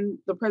assign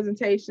the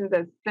presentations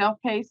as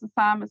self-paced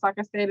assignments, like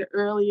I stated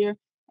earlier,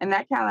 and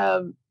that kind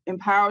of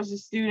empowers the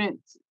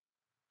students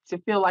to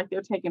feel like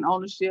they're taking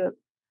ownership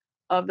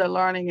of their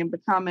learning and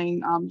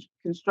becoming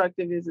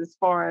constructive as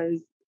far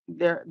as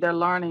their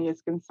learning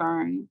is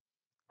concerned.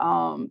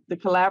 The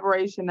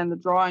collaboration and the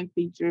drawing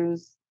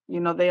features,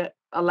 they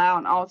allow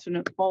an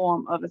alternate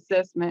form of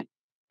assessment.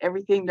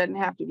 Everything doesn't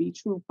have to be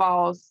true,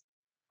 false,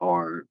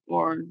 or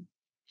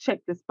check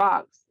this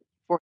box.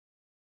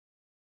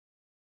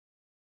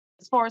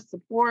 As far as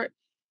support,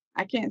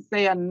 I can't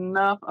say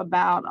enough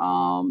about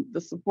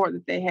the support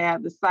that they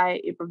have. The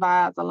site, it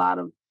provides a lot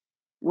of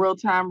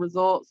real-time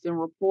results and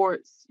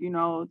reports,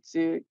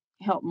 to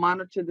help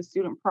monitor the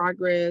student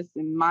progress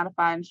and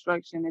modify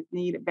instruction as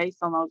needed based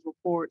on those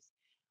reports.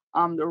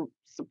 The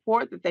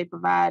support that they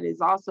provide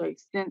is also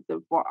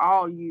extensive for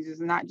all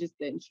users, not just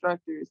the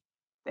instructors.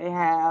 They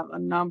have a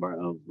number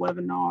of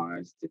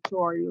webinars,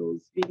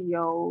 tutorials,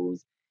 videos,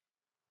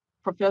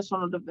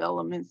 professional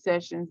development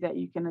sessions that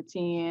you can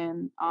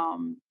attend.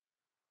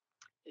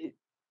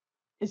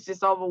 It's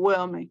just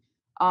overwhelming.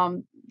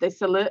 They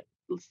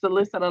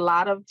solicit a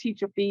lot of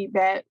teacher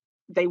feedback.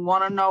 They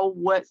want to know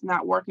what's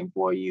not working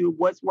for you,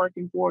 what's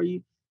working for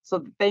you, so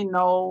that they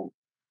know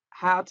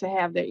how to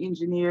have their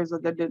engineers or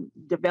the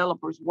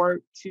developers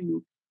work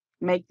to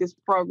make this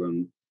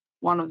program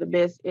one of the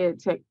best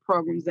EdTech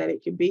programs that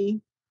it could be.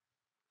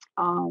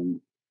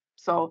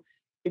 So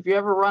if you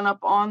ever run up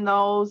on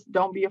those,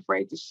 don't be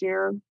afraid to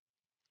share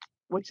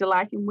what you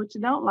like and what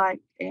you don't like.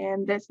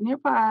 And that's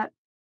Nearpod.